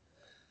day.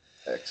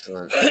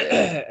 Excellent.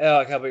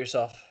 Alec, how about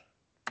yourself?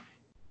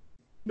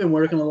 Been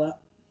working a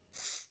lot,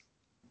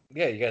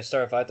 Yeah, you gotta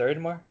start at 5:30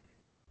 tomorrow.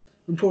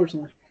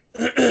 unfortunately.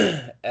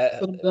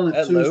 at I'm done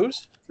at two.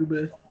 Lowe's. Too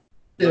bad.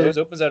 Yeah, Lowe's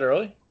opens that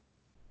early.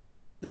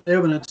 they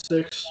open at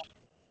 6.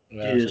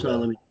 Yeah, it's not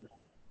let me.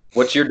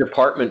 What's your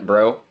department,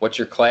 bro? What's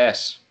your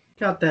class?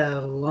 Got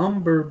that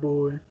lumber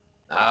boy.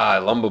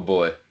 Ah, lumber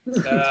boy.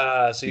 So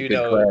Good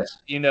class.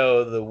 you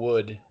know the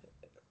wood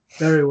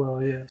Very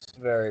well, yes.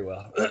 very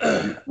well.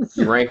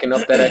 You ranking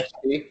up that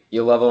XP?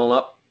 You leveling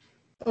up?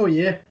 Oh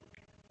yeah.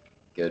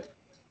 Good.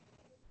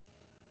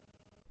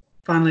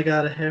 Finally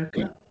got a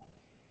haircut.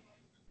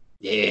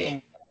 Yeah.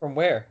 From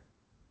where?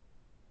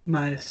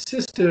 My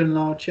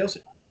sister-in-law,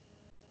 Chelsea,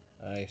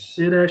 Nice.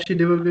 did actually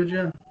do a good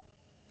job.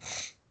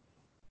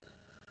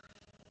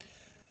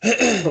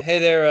 Hey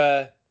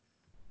there,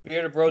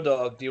 Bearded Bro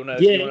Dog. Do you wanna?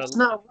 Yeah, it's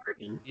not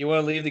working. You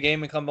wanna leave the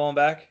game and come on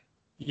back?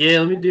 Yeah,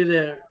 let me do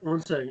that.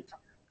 1 second.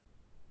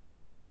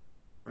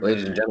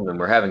 Ladies and gentlemen,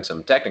 we're having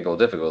some technical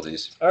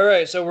difficulties. All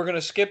right, so we're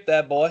gonna skip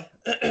that boy.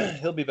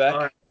 He'll be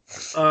back.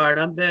 All right,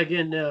 I'm back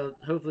in now.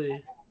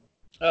 Hopefully,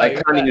 I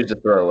you're kind of back. used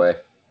a throwaway.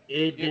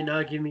 it did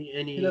not give me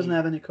any. He doesn't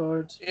have any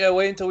cards. Yeah,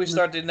 wait until we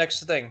start the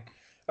next thing.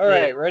 All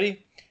right,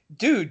 ready?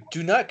 Dude,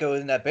 do not go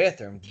in that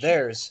bathroom.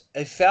 There's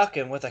a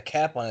falcon with a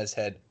cap on his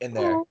head in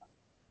there.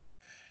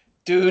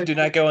 Dude, do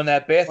not go in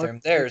that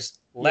bathroom. There's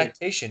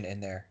lactation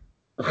in there.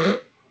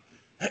 Not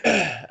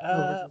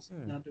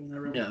doing that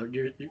right. No,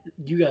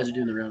 you guys are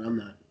doing the round. I'm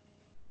not.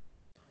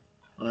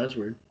 Oh, that's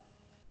weird.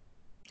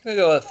 I'm gonna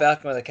go with a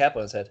falcon with a cap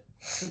on his head.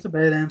 That's a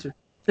bad answer.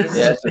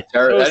 Yeah,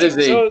 that is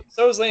a.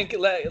 So is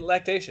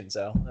lactation.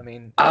 So I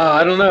mean.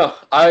 I don't know.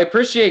 I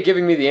appreciate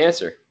giving me the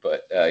answer,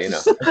 but you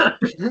know.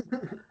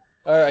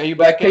 All right, are you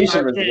back in?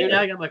 Lactation was Yeah,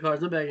 I got my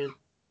cards. I'm back in.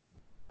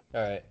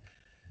 All right.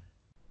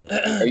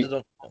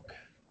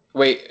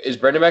 Wait, is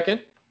Brendan back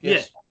in?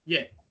 Yes.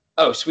 Yeah.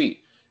 Oh,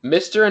 sweet.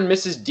 Mr. and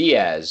Mrs.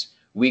 Diaz,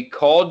 we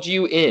called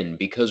you in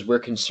because we're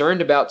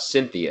concerned about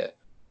Cynthia.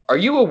 Are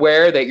you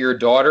aware that your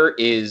daughter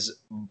is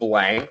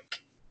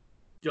blank?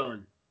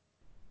 Done.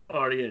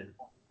 Already in.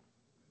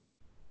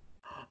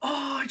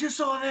 Oh, I just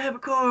saw they have a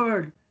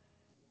card.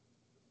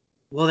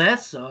 Well, that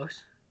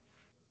sucks.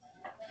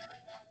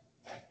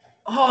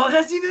 Oh,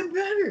 that's even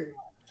better.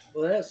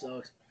 Well, that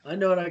sucks. I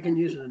know what I can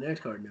use for the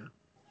next card now.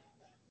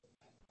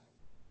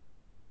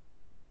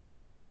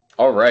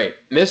 All right.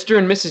 Mr.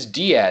 and Mrs.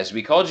 Diaz,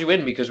 we called you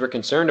in because we're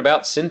concerned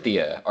about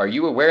Cynthia. Are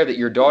you aware that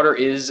your daughter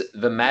is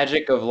the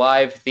magic of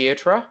live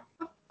theatre?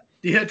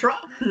 Theatre?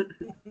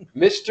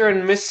 Mr.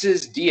 and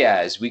Mrs.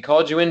 Diaz, we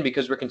called you in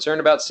because we're concerned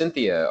about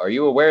Cynthia. Are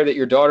you aware that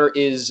your daughter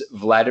is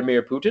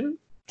Vladimir Putin?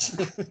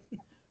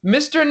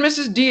 Mr. and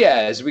Mrs.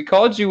 Diaz, we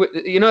called you.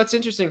 You know, it's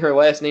interesting. Her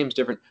last name's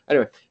different.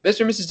 Anyway,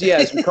 Mr. and Mrs.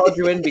 Diaz, we called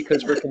you in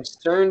because we're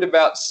concerned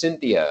about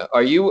Cynthia.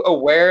 Are you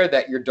aware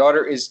that your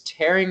daughter is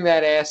tearing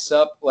that ass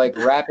up like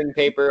wrapping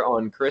paper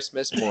on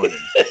Christmas morning?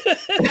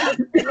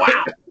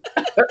 Wow.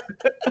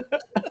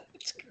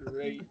 That's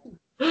great.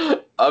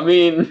 I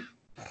mean,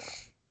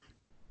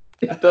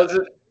 it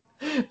doesn't.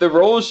 The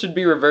roles should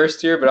be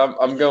reversed here, but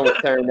I'm going with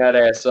tearing that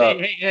ass up.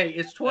 Hey,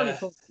 it's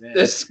 2020, man.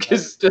 Just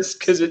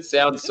because it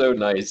sounds so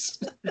nice.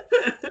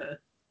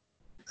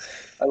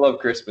 I love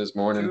Christmas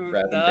morning Do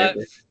wrapping not,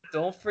 paper.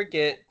 don't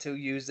forget to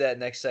use that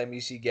next time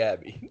you see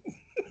Gabby.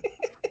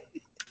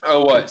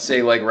 Oh, what?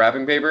 Say like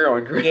wrapping paper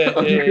on Christmas? Yeah.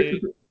 Come here, Yeah,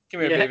 baby.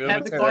 I'm have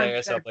gonna the tear card that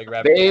ass check. up like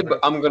wrapping Babe, paper.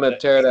 I'm gonna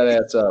tear that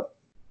ass up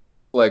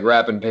like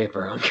wrapping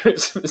paper on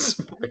Christmas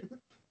morning.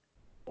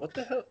 What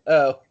the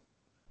hell?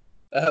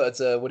 Oh, it's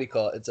a, what do you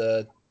call it? It's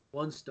a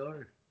 1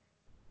 star.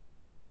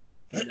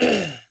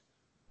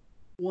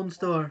 1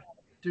 star.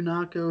 Do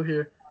not go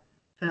here.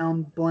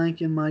 Found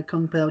blank in my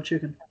Kung Pao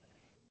chicken.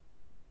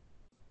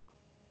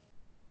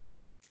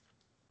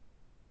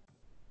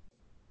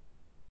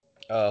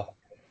 Oh.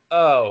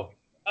 Oh.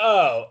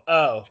 Oh.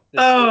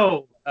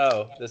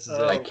 Oh. This is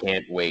I it.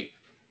 can't wait.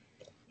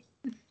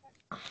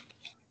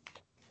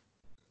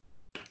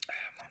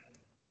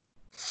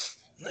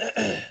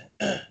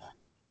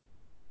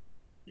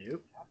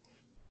 Yep.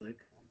 Click.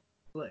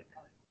 Click.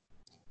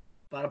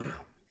 Bada boom.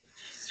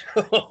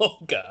 Oh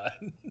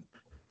God.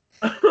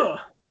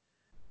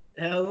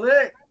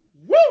 Alec.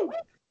 Woo!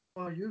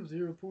 Oh, you have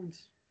 0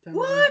 points. 10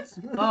 What? points.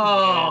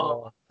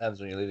 Oh, Happens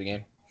when you leave the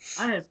game.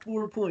 I had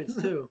 4 points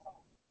too.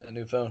 A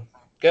new phone.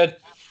 Good.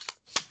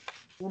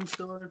 1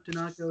 star, do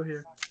not go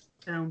here.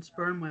 Found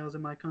sperm whales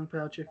in my Kung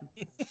Pao chicken.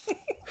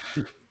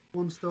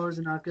 1 star,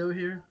 do not go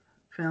here.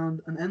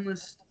 Found an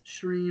endless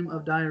stream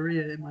of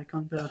diarrhea in my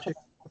Kung Pao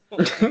chicken.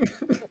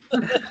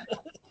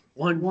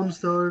 1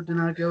 star, do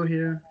not go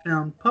here.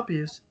 Found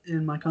puppies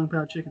in my Kung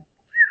Pao chicken.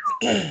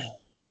 That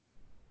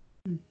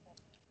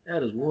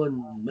is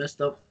one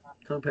messed up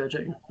Kung Pao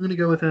chicken. I'm gonna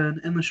go with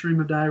an endless stream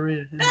of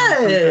diarrhea in my Kung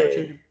Pao Hey!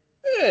 chicken.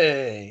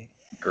 Hey.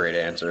 Great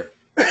answer.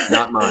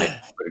 Not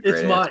mine, but a great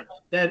It's mine.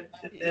 answer.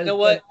 You know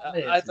what?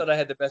 I thought I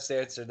had the best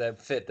answer that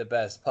fit the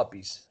best.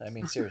 Puppies. I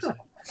mean, seriously.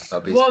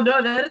 Puppies. Well,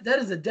 no, that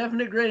is a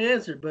definite great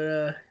answer,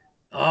 but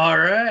all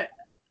right.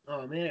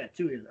 Oh man, I got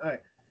 2 here. All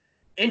right.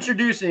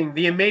 Introducing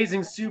the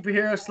amazing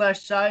superhero /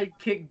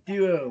 sidekick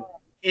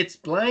duo. It's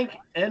blank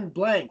and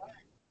blank.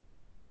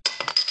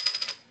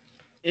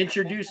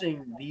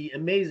 Introducing the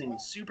amazing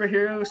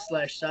superhero /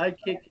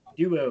 sidekick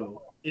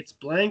duo. It's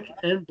blank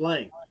and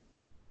blank.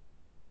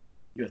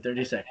 You have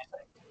 30 seconds.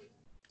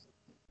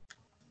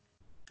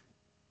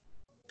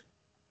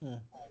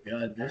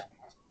 God, this.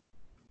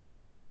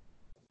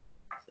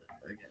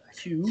 I got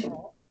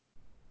 2.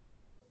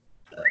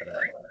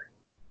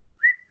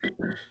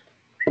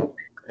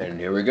 And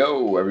here we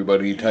go.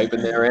 Everybody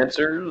typing their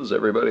answers.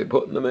 Everybody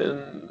putting them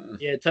in.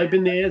 Yeah, type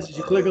in the answers.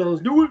 You click on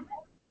those. Do it.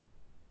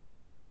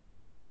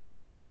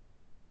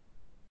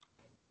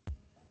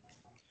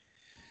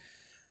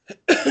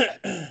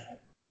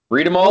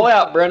 Read them all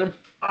out, Brennan.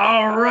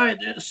 All right.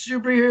 The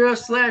superhero /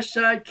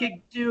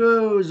 sidekick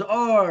duos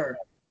are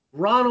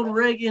Ronald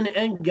Reagan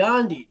and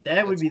Gandhi.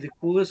 That would be the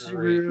coolest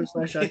superhero /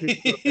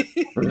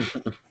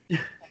 sidekick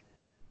duo.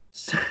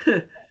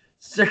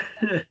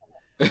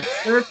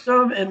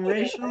 Serfdom and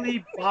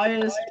racially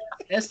biased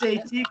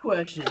SAT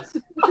questions.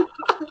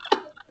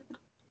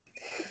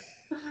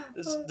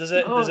 Does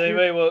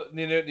anybody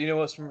do you know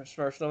what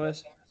Smurfdom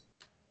is?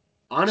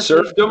 Honestly,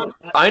 Serfdom?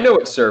 I know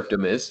what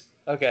serfdom is.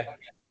 Okay.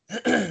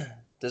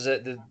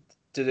 Do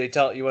they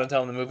tell you want to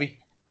tell them the movie?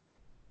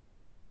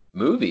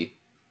 Movie?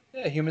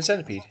 Yeah, Human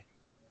Centipede.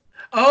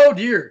 Oh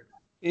dear.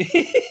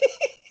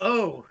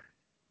 Oh.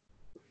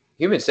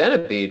 Human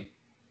Centipede?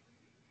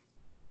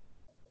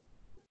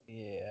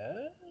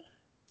 Yeah.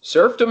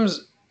 Serfdom,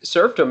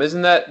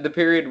 isn't that the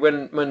period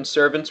when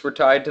servants were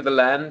tied to the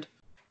land?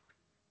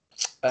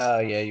 Oh,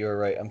 yeah, you were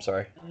right. I'm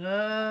sorry.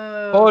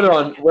 Hold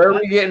on. Where are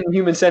we getting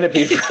Human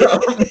Centipede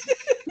from?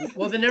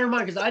 Well, then never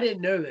mind, because I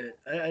didn't know that.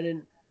 I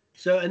didn't.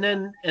 So, and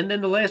then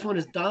the last one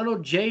is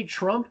Donald J.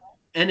 Trump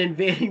and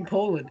invading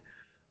Poland.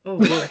 Oh,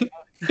 boy.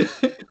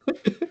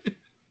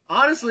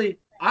 Honestly,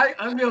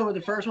 I'm going with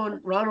the first one,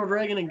 Ronald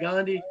Reagan and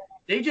Gandhi.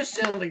 They just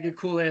sound like a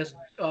cool-ass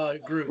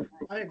group.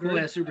 I agree.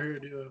 Cool-ass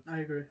superhero duo. I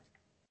agree.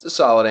 It's a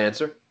solid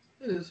answer.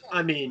 It is.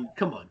 I mean,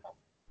 come on.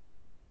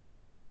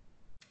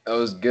 That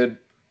was good.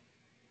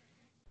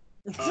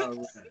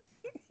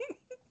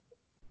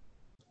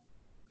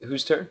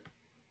 Whose turn?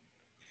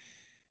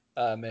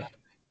 Me.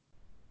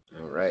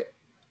 All right.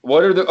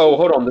 What are the? Oh,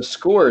 hold on. The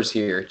scores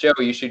here, Joe.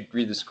 You should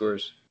read the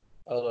scores.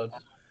 Hold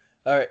on.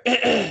 All right.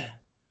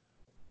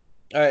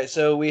 All right.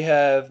 So we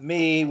have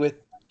me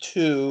with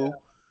 2.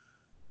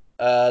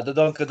 The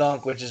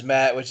Dunkadunk, which is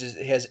Matt,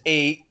 he has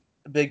 8.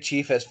 Big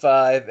Chief has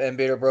 5, and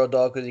Beta Bro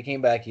Dog, because he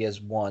came back, he has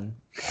 1.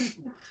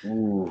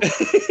 Ooh.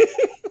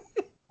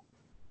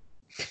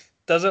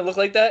 Doesn't it look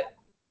like that?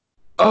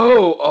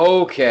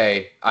 Oh,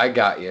 okay. I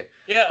got you.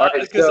 Yeah,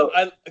 Right,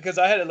 because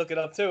I had to look it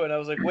up too, and I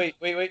was like, wait.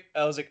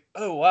 I was like,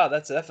 oh wow,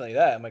 that's definitely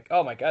that. I'm like,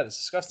 oh my god, it's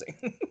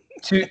disgusting.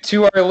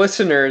 To our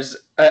listeners,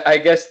 I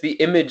guess the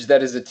image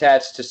that is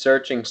attached to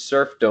searching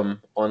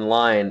serfdom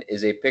online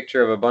is a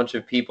picture of a bunch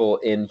of people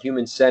in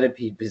human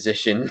centipede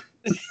position,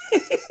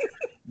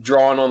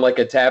 drawn on like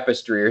a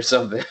tapestry or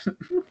something.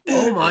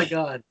 Oh my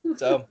god.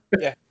 So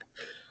yeah.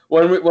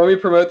 When we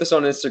promote this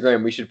on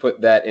Instagram, we should put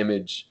that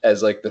image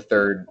as like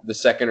the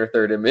second or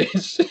third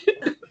image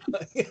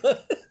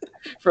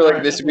for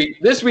like this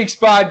week's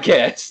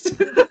podcast.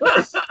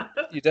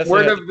 You definitely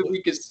Word of the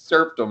week is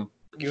serfdom.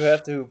 You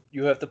have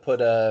to put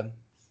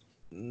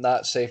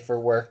not safe for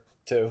work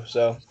too.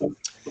 So, all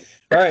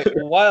right.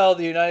 While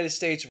the United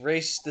States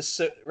raced the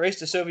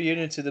Soviet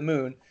Union to the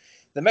moon,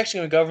 the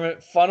Mexican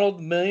government funneled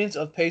millions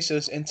of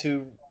pesos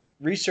into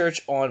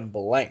research on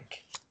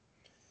blank.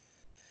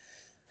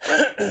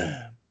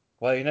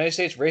 While the United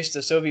States raced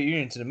the Soviet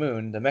Union to the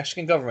moon, the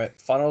Mexican government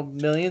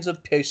funneled millions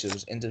of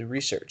pesos into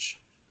research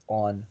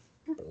on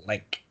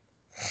blank.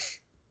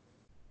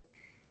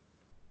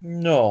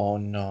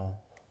 No.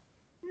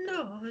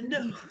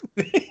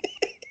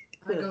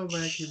 I go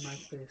back in my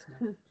space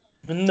now.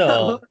 No, I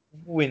love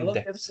the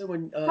Windex. episode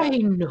when I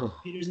know.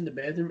 Peter's in the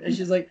bathroom and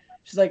she's like,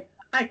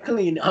 I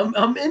clean.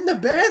 I'm in the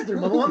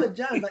bathroom. I'm on the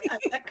job. Like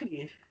I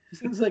clean.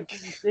 It's like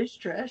dish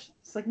trash.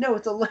 It's like no,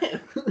 it's a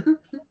lamp.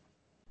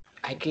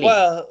 I clean.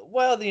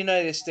 While the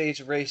United States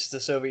raced the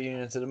Soviet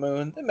Union to the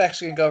moon, the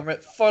Mexican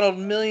government funneled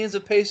millions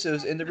of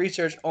pesos into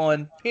research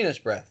on penis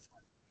breath.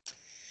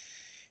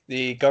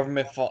 The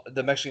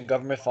Mexican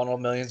government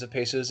funneled millions of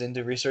pesos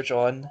into research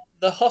on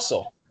the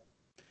hustle.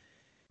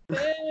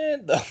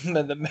 And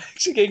the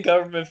Mexican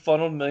government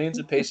funneled millions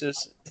of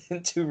pesos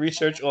into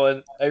research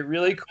on a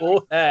really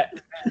cool hat.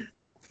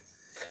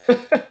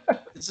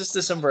 Is this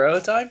the sombrero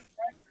time?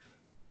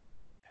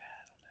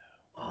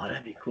 Oh,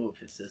 that'd be cool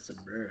if it said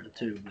sombrero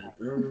too.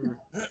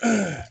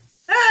 But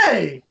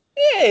hey,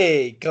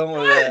 Hey, coming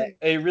with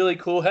a really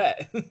cool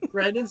hat.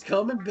 Brandon's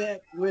coming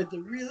back with a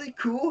really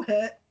cool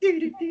hat.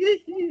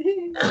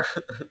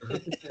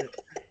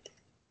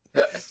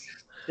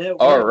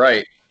 All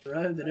right.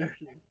 Rhymed and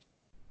everything.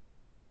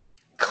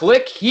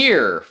 Click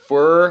here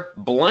for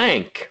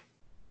blank.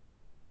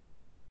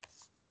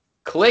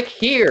 Click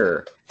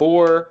here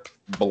for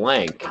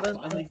blank. I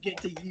finally get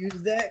to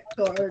use that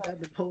card I've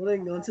been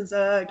holding on since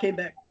I came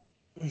back.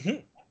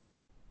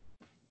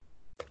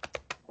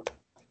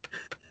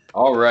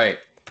 All right.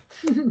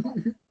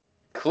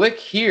 Click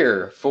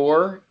here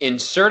for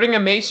inserting a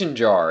mason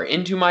jar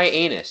into my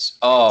anus.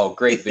 Oh,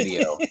 great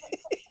video.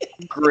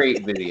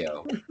 Great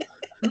video.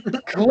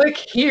 Click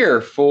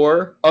here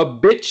for a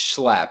bitch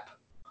slap.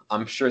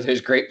 I'm sure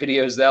there's great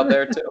videos out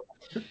there too.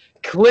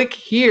 Click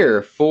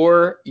here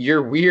for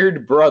your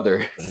weird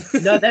brother.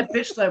 No, that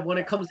bitch slap when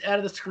it comes out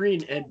of the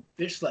screen and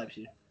bitch slaps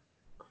you.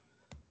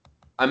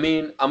 I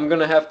mean, I'm going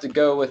to have to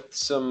go with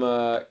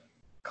some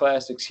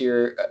classics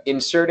here.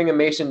 Inserting a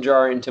mason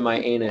jar into my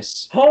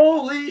anus.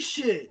 Holy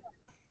shit!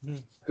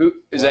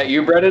 Who is that?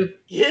 You, Brendan?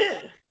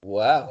 Yeah.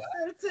 Wow.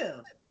 That's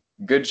him.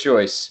 Good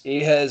choice.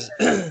 He has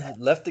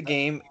left the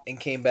game and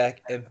came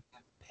back and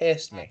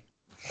passed me.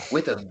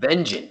 With a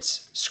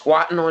vengeance,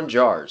 squatting on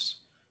jars.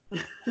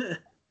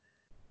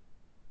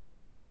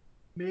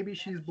 Maybe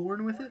she's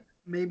born with it.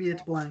 Maybe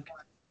it's blank.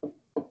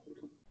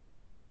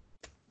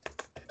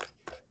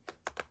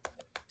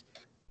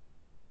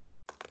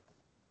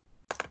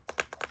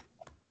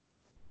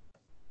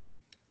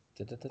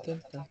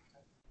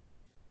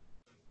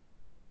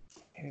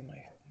 Maybe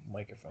my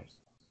microphones.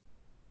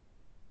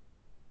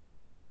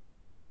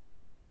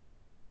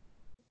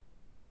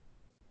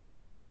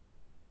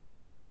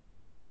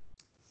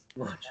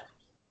 Watch.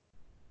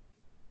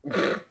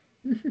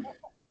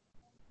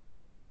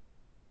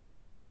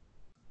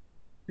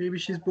 Maybe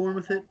she's born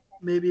with it.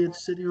 Maybe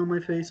it's sitting on my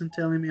face and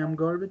telling me I'm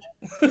garbage.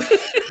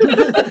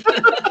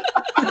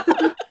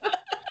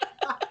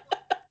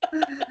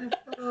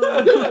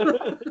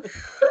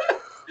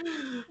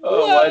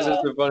 Oh, why is that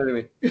so funny to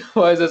me?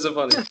 Why is that so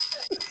funny?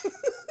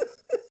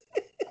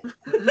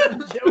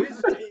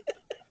 Joey's take.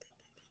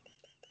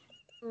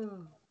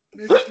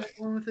 Maybe she's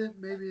born with it.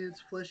 Maybe it's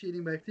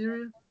flesh-eating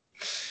bacteria.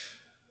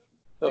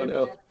 Oh Maybe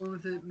no. she's born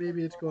with it.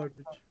 Maybe it's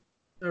garbage.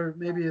 Or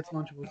maybe it's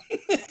Lunchables. You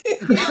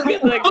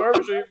get that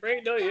garbage in your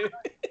brain, don't you?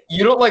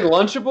 You don't like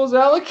Lunchables,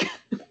 Alec?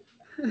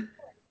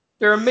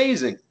 They're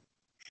amazing.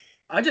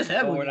 I just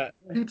had Well, one.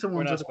 Pizza we're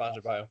ones not are-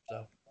 sponsored by them,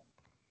 so.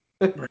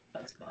 We're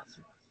not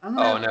sponsored. I'm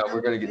gonna Oh have- no,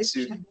 we're gonna get maybe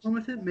sued. she's born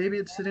with it. Maybe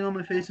it's sitting on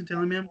my face and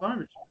telling me I'm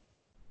garbage.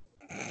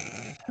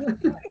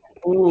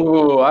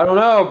 Ooh, I don't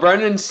know.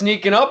 Brendan's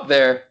sneaking up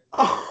there.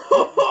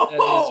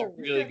 That is a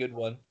really good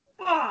one.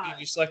 Fuck.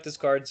 You select this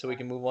card so we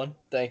can move on.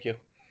 Thank you.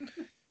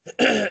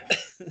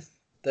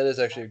 That is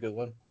actually a good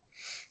one.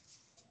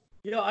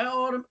 Yo, I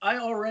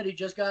already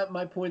just got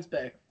my points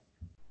back.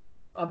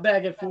 I'm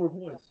back at 4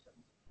 points.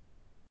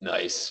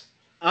 Nice.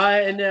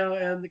 I now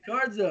am the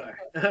cards are.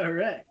 All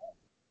right.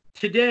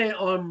 Today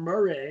on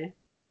Murray,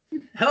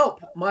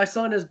 help, my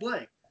son is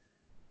blank.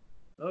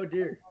 Oh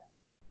dear.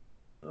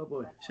 Oh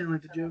boy. Sound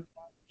like the joke.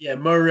 Yeah,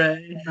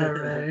 Murray. All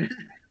right.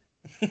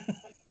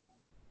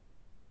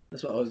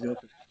 That's what I was going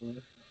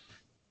for.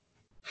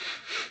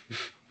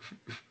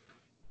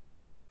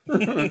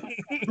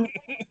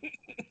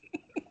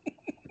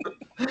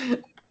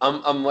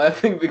 I'm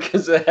laughing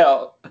because of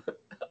how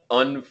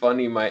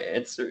unfunny my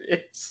answer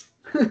is.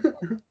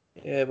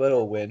 Yeah, but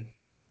it'll win.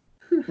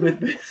 With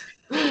this.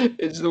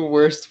 It's the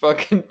worst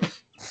fucking.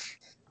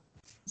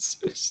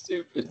 So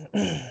stupid.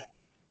 All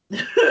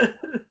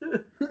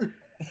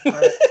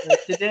right, so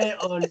today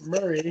on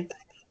Murray,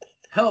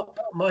 help,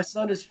 my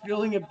son is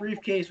filling a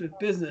briefcase with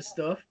business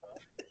stuff.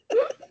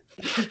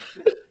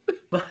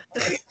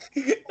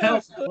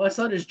 Help, my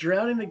son is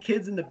drowning the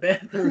kids in the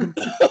bathroom.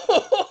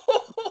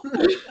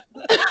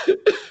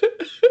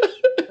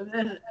 And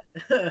then,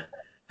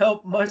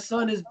 help, my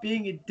son is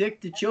being a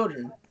dick to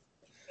children.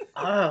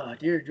 Ah,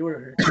 dear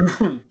Jordan.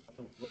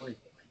 Oh, boy.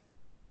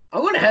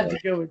 I'm going to have to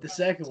go with the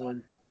second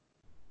one.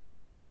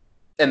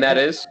 And that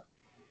is?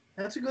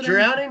 That's a good answer.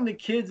 Drowning the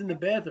kids in the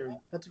bathroom.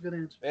 That's a good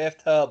answer.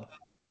 Bathtub.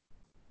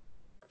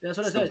 That's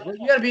what I said.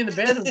 You got to be in the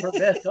bathroom for a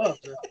bathtub.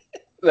 So.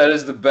 That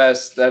is the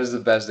best. That is the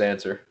best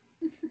answer.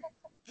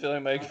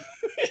 Filling my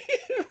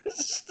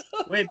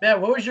stuff. Wait, Matt,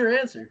 what was your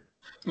answer?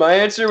 My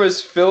answer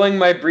was filling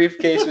my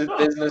briefcase with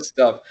business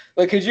stuff.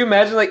 Like, could you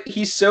imagine? Like,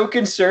 he's so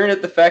concerned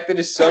at the fact that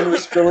his son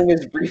was filling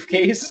his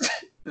briefcase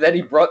that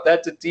he brought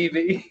that to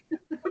TV.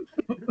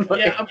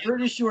 Yeah, I'm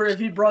pretty sure if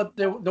he brought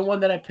the one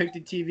that I picked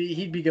at TV,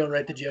 he'd be going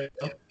right to jail.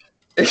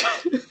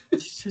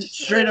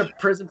 Straight up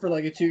prison for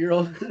like a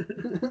 2-year-old.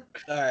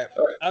 All right,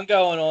 I'm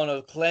going on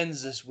a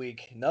cleanse this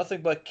week.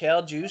 Nothing but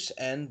cow juice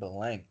and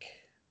blank.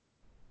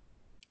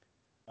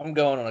 I'm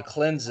going on a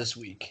cleanse this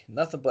week.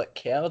 Nothing but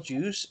cow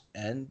juice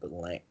and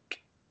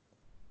blank.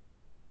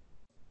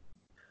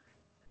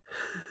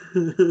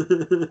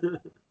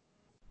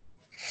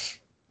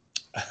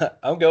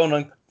 I'm going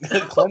on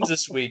a cleanse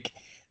this week.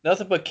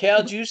 Nothing but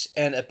cow juice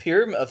and a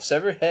pyramid of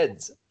severed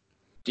heads.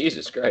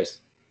 Jesus Christ.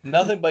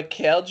 Nothing but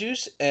cow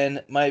juice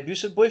and my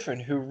abusive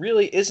boyfriend, who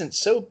really isn't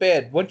so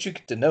bad once you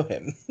get to know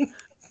him.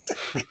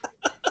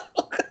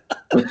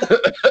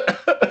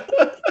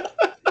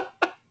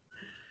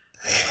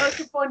 That's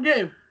a fun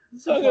game.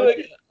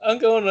 I'm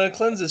going on a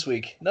cleanse this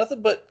week.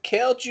 Nothing but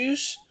cow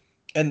juice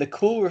and the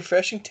cool,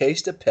 refreshing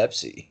taste of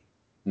Pepsi.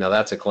 Now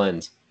that's a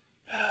cleanse.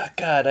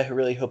 God, I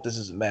really hope this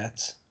isn't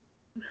Matt's.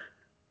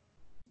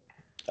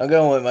 I'm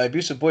going with my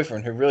abusive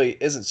boyfriend, who really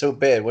isn't so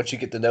bad once you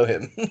get to know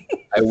him.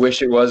 I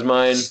wish it was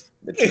mine.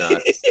 It's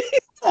not.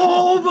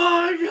 Oh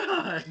my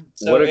god!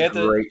 So What a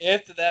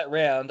after that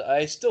round,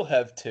 I still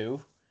have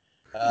 2.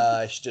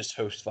 I should just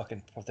host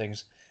fucking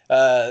things.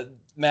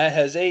 Matt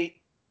has 8,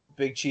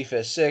 Big Chief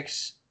has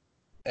 6,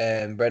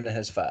 and Brendan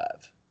has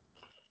 5.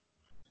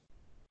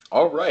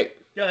 All right.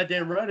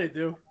 Goddamn right I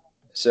do.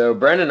 So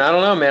Brendan, I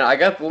don't know, man. I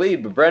got the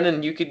lead, but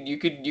Brendan, you could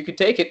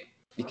take it.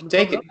 You can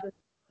take it.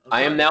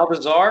 I am now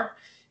the czar.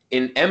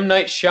 In M.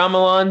 Night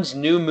Shyamalan's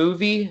new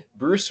movie,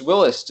 Bruce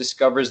Willis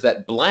discovers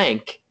that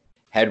blank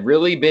had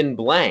really been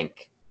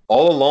blank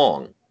all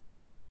along.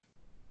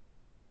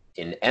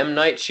 In M.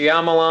 Night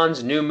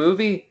Shyamalan's new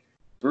movie,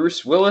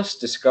 Bruce Willis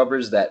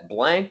discovers that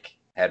blank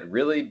had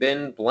really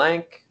been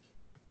blank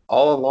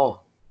all along.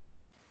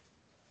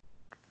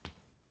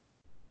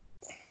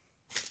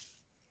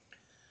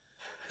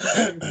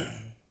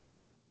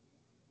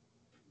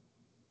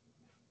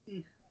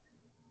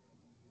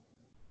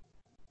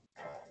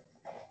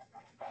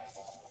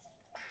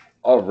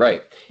 All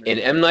right. In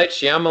M. Night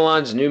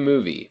Shyamalan's new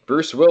movie,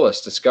 Bruce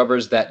Willis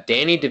discovers that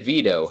Danny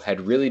DeVito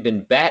had really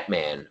been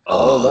Batman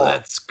all along.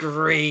 That's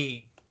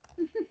great.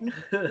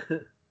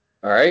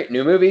 All right,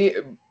 new movie.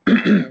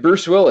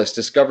 Bruce Willis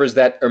discovers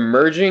that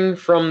emerging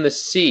from the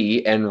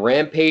sea and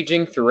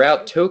rampaging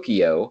throughout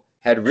Tokyo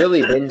had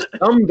really been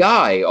some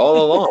guy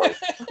all along.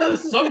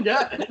 Some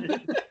guy.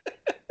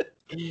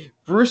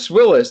 Bruce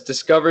Willis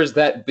discovers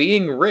that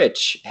being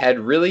rich had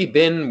really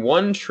been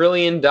 $1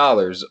 trillion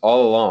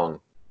all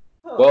along.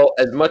 Well,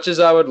 as much as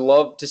I would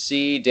love to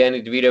see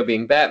Danny DeVito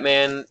being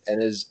Batman,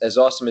 and as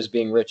awesome as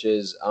being rich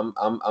is,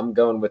 I'm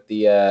going with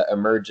the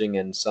emerging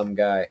and some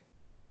guy.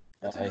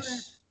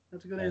 Nice.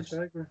 That's a good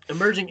answer. I agree.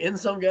 Emerging in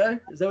some guy?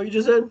 Is that what you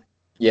just said?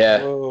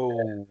 Yeah.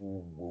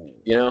 Whoa.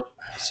 You know,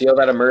 see all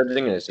that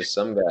emerging, and it's just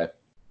some guy.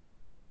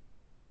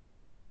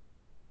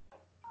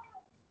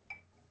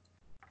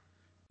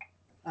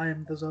 I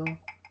am the czar.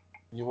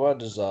 You are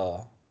the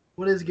czar.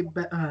 What is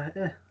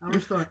I'll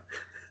start.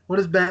 What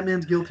is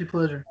Batman's guilty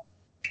pleasure?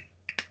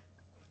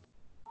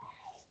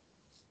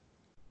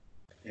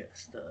 Yeah,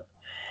 stuff.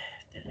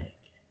 Dang.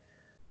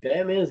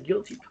 Batman's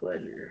guilty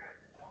pleasure.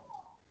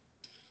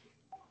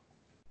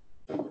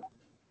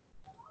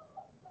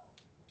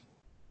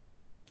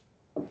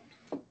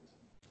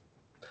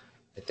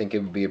 I think it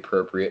would be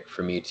appropriate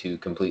for me to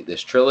complete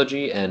this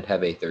trilogy and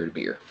have a third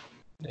beer.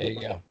 There you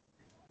go.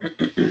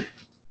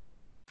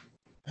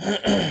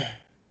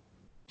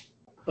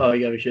 Oh,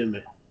 you gotta be shitting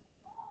me.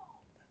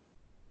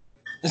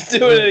 Let's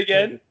do it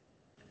again.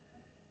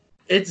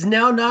 It's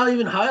now not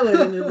even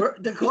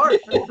highlighting the card.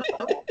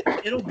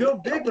 It'll go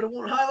big, but it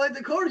won't highlight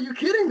the card. Are you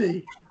kidding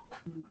me?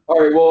 All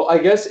right, well, I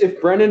guess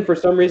if Brendan, for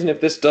some reason, if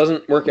this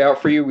doesn't work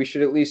out for you, we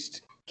should at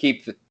least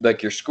keep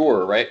your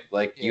score, right?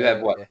 Like, you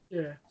have what?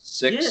 Yeah.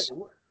 6?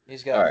 Yeah.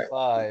 He's got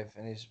 5,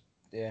 and he's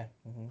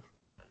Mm-hmm.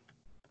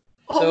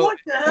 Oh, what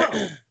the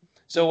hell?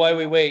 So while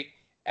we wait,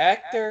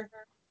 actor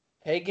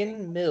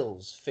Hagen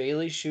Mills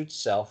fatally shoots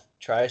self,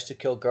 tries to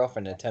kill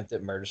girlfriend, and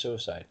attempted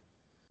murder-suicide.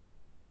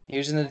 He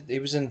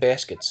was in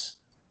Baskets,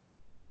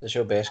 the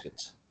show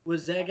Baskets.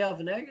 Was Zach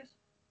Galifianakis?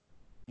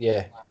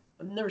 Yeah.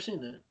 I've never seen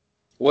that.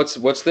 What's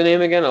the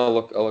name again? I'll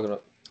look it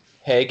up.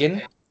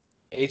 Hagen,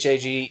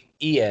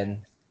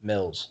 Hagen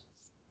Mills.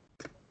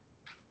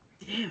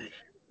 Damn it.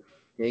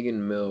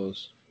 Hagen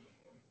Mills.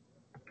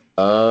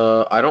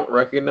 I don't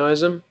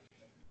recognize him.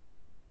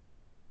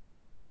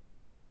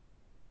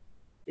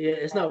 Yeah,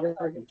 it's not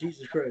working.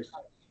 Jesus Christ.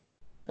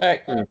 All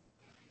right,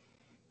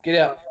 get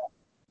out.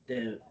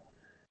 Damn it.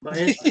 My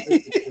answer.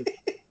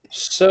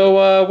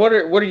 So, what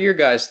are your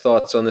guys'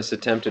 thoughts on this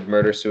attempted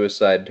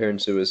murder-suicide turn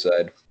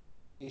suicide?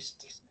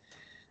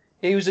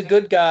 He was a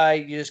good guy.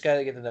 You just got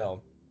to get to know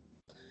him.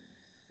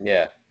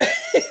 Yeah.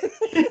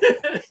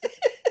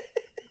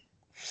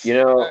 You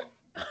know,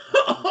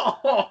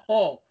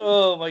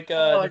 Oh my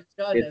god.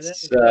 God,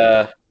 It's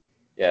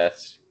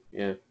yes,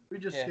 yeah. We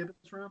just Yeah. skip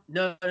this round.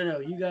 No.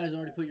 You guys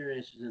already put your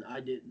answers in. I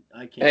didn't.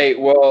 I can't. Hey,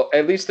 well,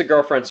 at least the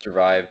girlfriend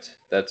survived.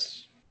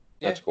 That's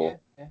cool.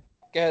 Yeah.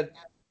 Go ahead.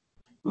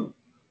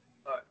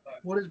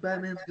 What is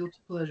Batman's guilty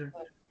pleasure?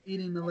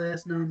 Eating the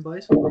last known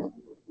bison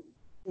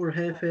or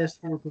half-assed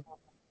foreplay?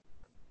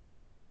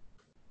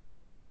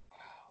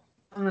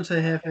 I'm gonna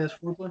say half-assed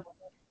foreplay.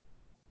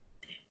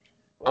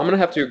 I'm gonna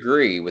have to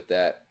agree with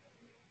that.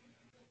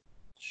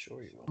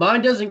 Sure you will.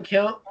 Mine doesn't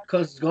count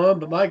because it's gone,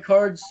 but my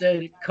card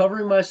said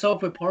covering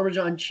myself with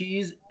Parmesan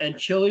cheese and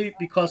chili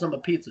because I'm a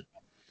pizza.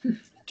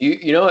 Do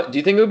you know what? Do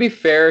you think it would be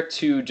fair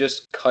to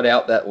just cut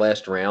out that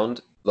last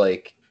round?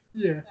 Like,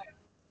 Yeah.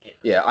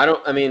 yeah,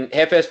 I mean,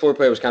 half-ass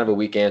foreplay was kind of a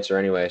weak answer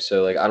anyway,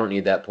 so like I don't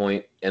need that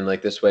point. And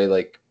like this way,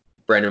 like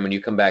Brandon, when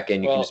you come back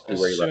in, you can just be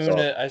where you left off.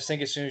 I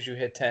think as soon as you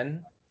hit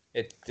 10,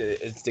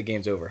 it's the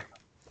game's over.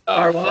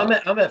 All right, well,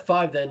 I'm at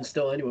 5 then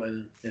still anyway.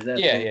 Then, if that's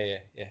Yeah.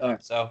 All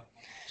right. So,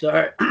 all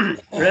right.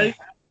 Ready?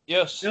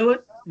 yes.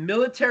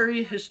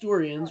 Military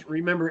historians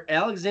remember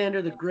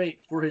Alexander the Great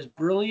for his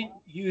brilliant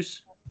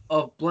use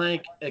of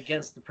blank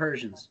against the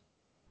Persians.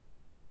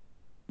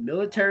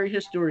 Military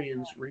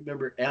historians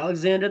remember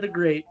Alexander the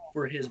Great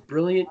for his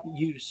brilliant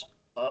use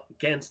of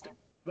blank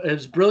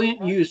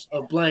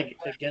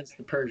against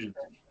the Persians.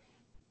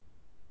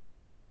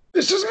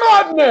 This is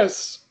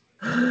madness.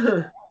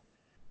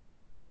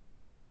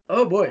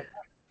 Oh boy.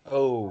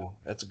 Oh,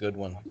 that's a good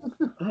one.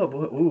 Oh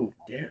boy. Ooh,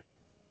 damn.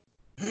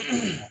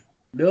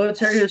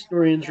 Military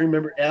historians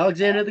remember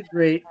Alexander the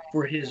Great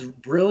for his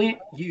brilliant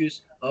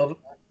use of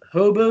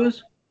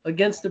hobos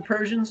against the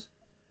Persians,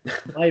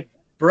 my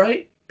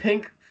bright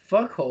pink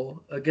fuckhole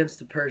against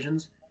the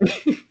Persians,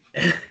 and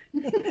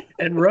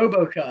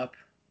RoboCop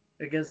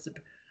against the.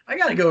 I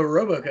gotta go with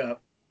RoboCop.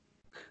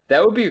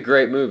 That would be a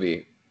great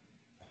movie.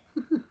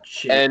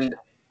 Shit. And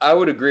I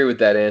would agree with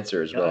that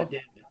answer as well. God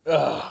damn it.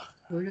 Ugh.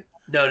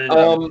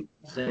 No.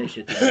 Say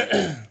shit.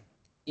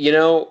 You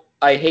know,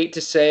 I hate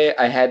to say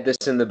I had this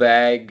in the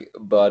bag,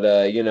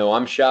 but you know,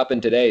 I'm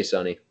shopping today,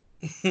 Sonny.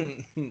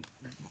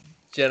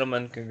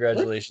 Gentlemen,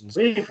 congratulations.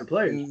 Waiting for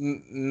players.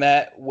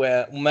 Matt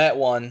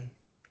won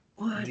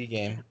What? the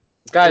game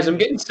Guys, I'm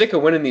getting sick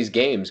of winning these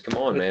games.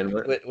 Come on, man.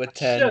 with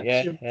 10. Shut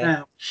Yeah. your Yeah.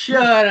 mouth.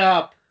 Shut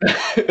up.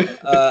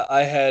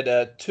 I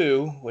had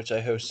 2, which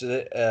I hosted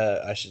it.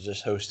 I should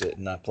just host it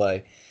and not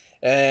play.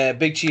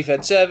 Big Chief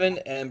had 7,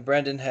 and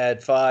Brendan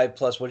had 5.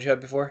 Plus, what did you have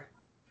before?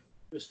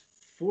 It was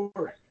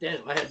 4.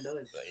 Damn, I had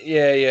 9.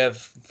 Yeah, you have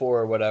 4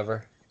 or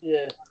whatever.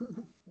 Yeah.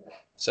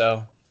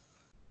 So,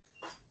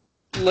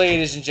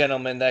 ladies and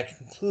gentlemen, that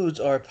concludes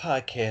our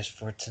podcast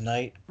for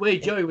tonight.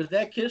 Wait, Joey, was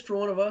that kiss for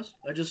one of us?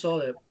 I just saw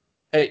that.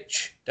 Hey,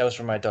 that was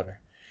for my daughter.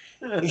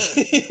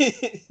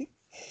 Ladies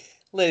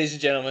and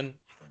gentlemen,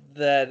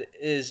 that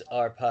is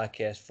our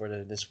podcast for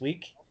this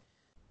week.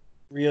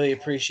 Really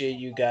appreciate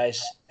you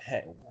guys.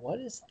 What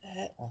is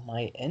that on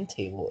my end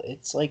table?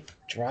 It's like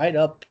dried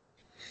up.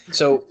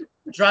 So,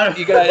 Try to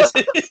you guys,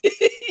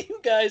 you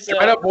guys,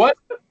 Dried up what?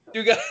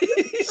 You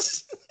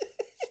guys.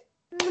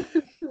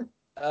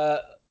 I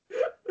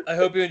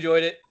hope you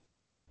enjoyed it.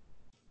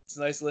 It's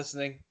nice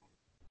listening.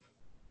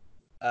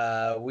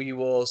 We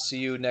will see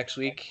you next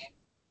week.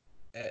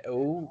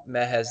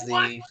 Matt has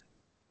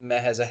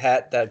a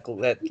hat that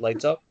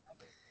lights up,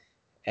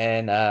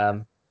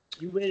 and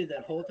You waited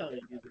that whole time.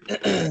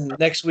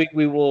 next week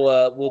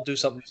we'll do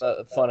something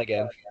fun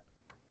again.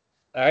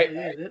 All right.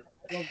 Yeah,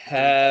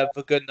 Have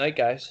a good night,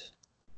 guys.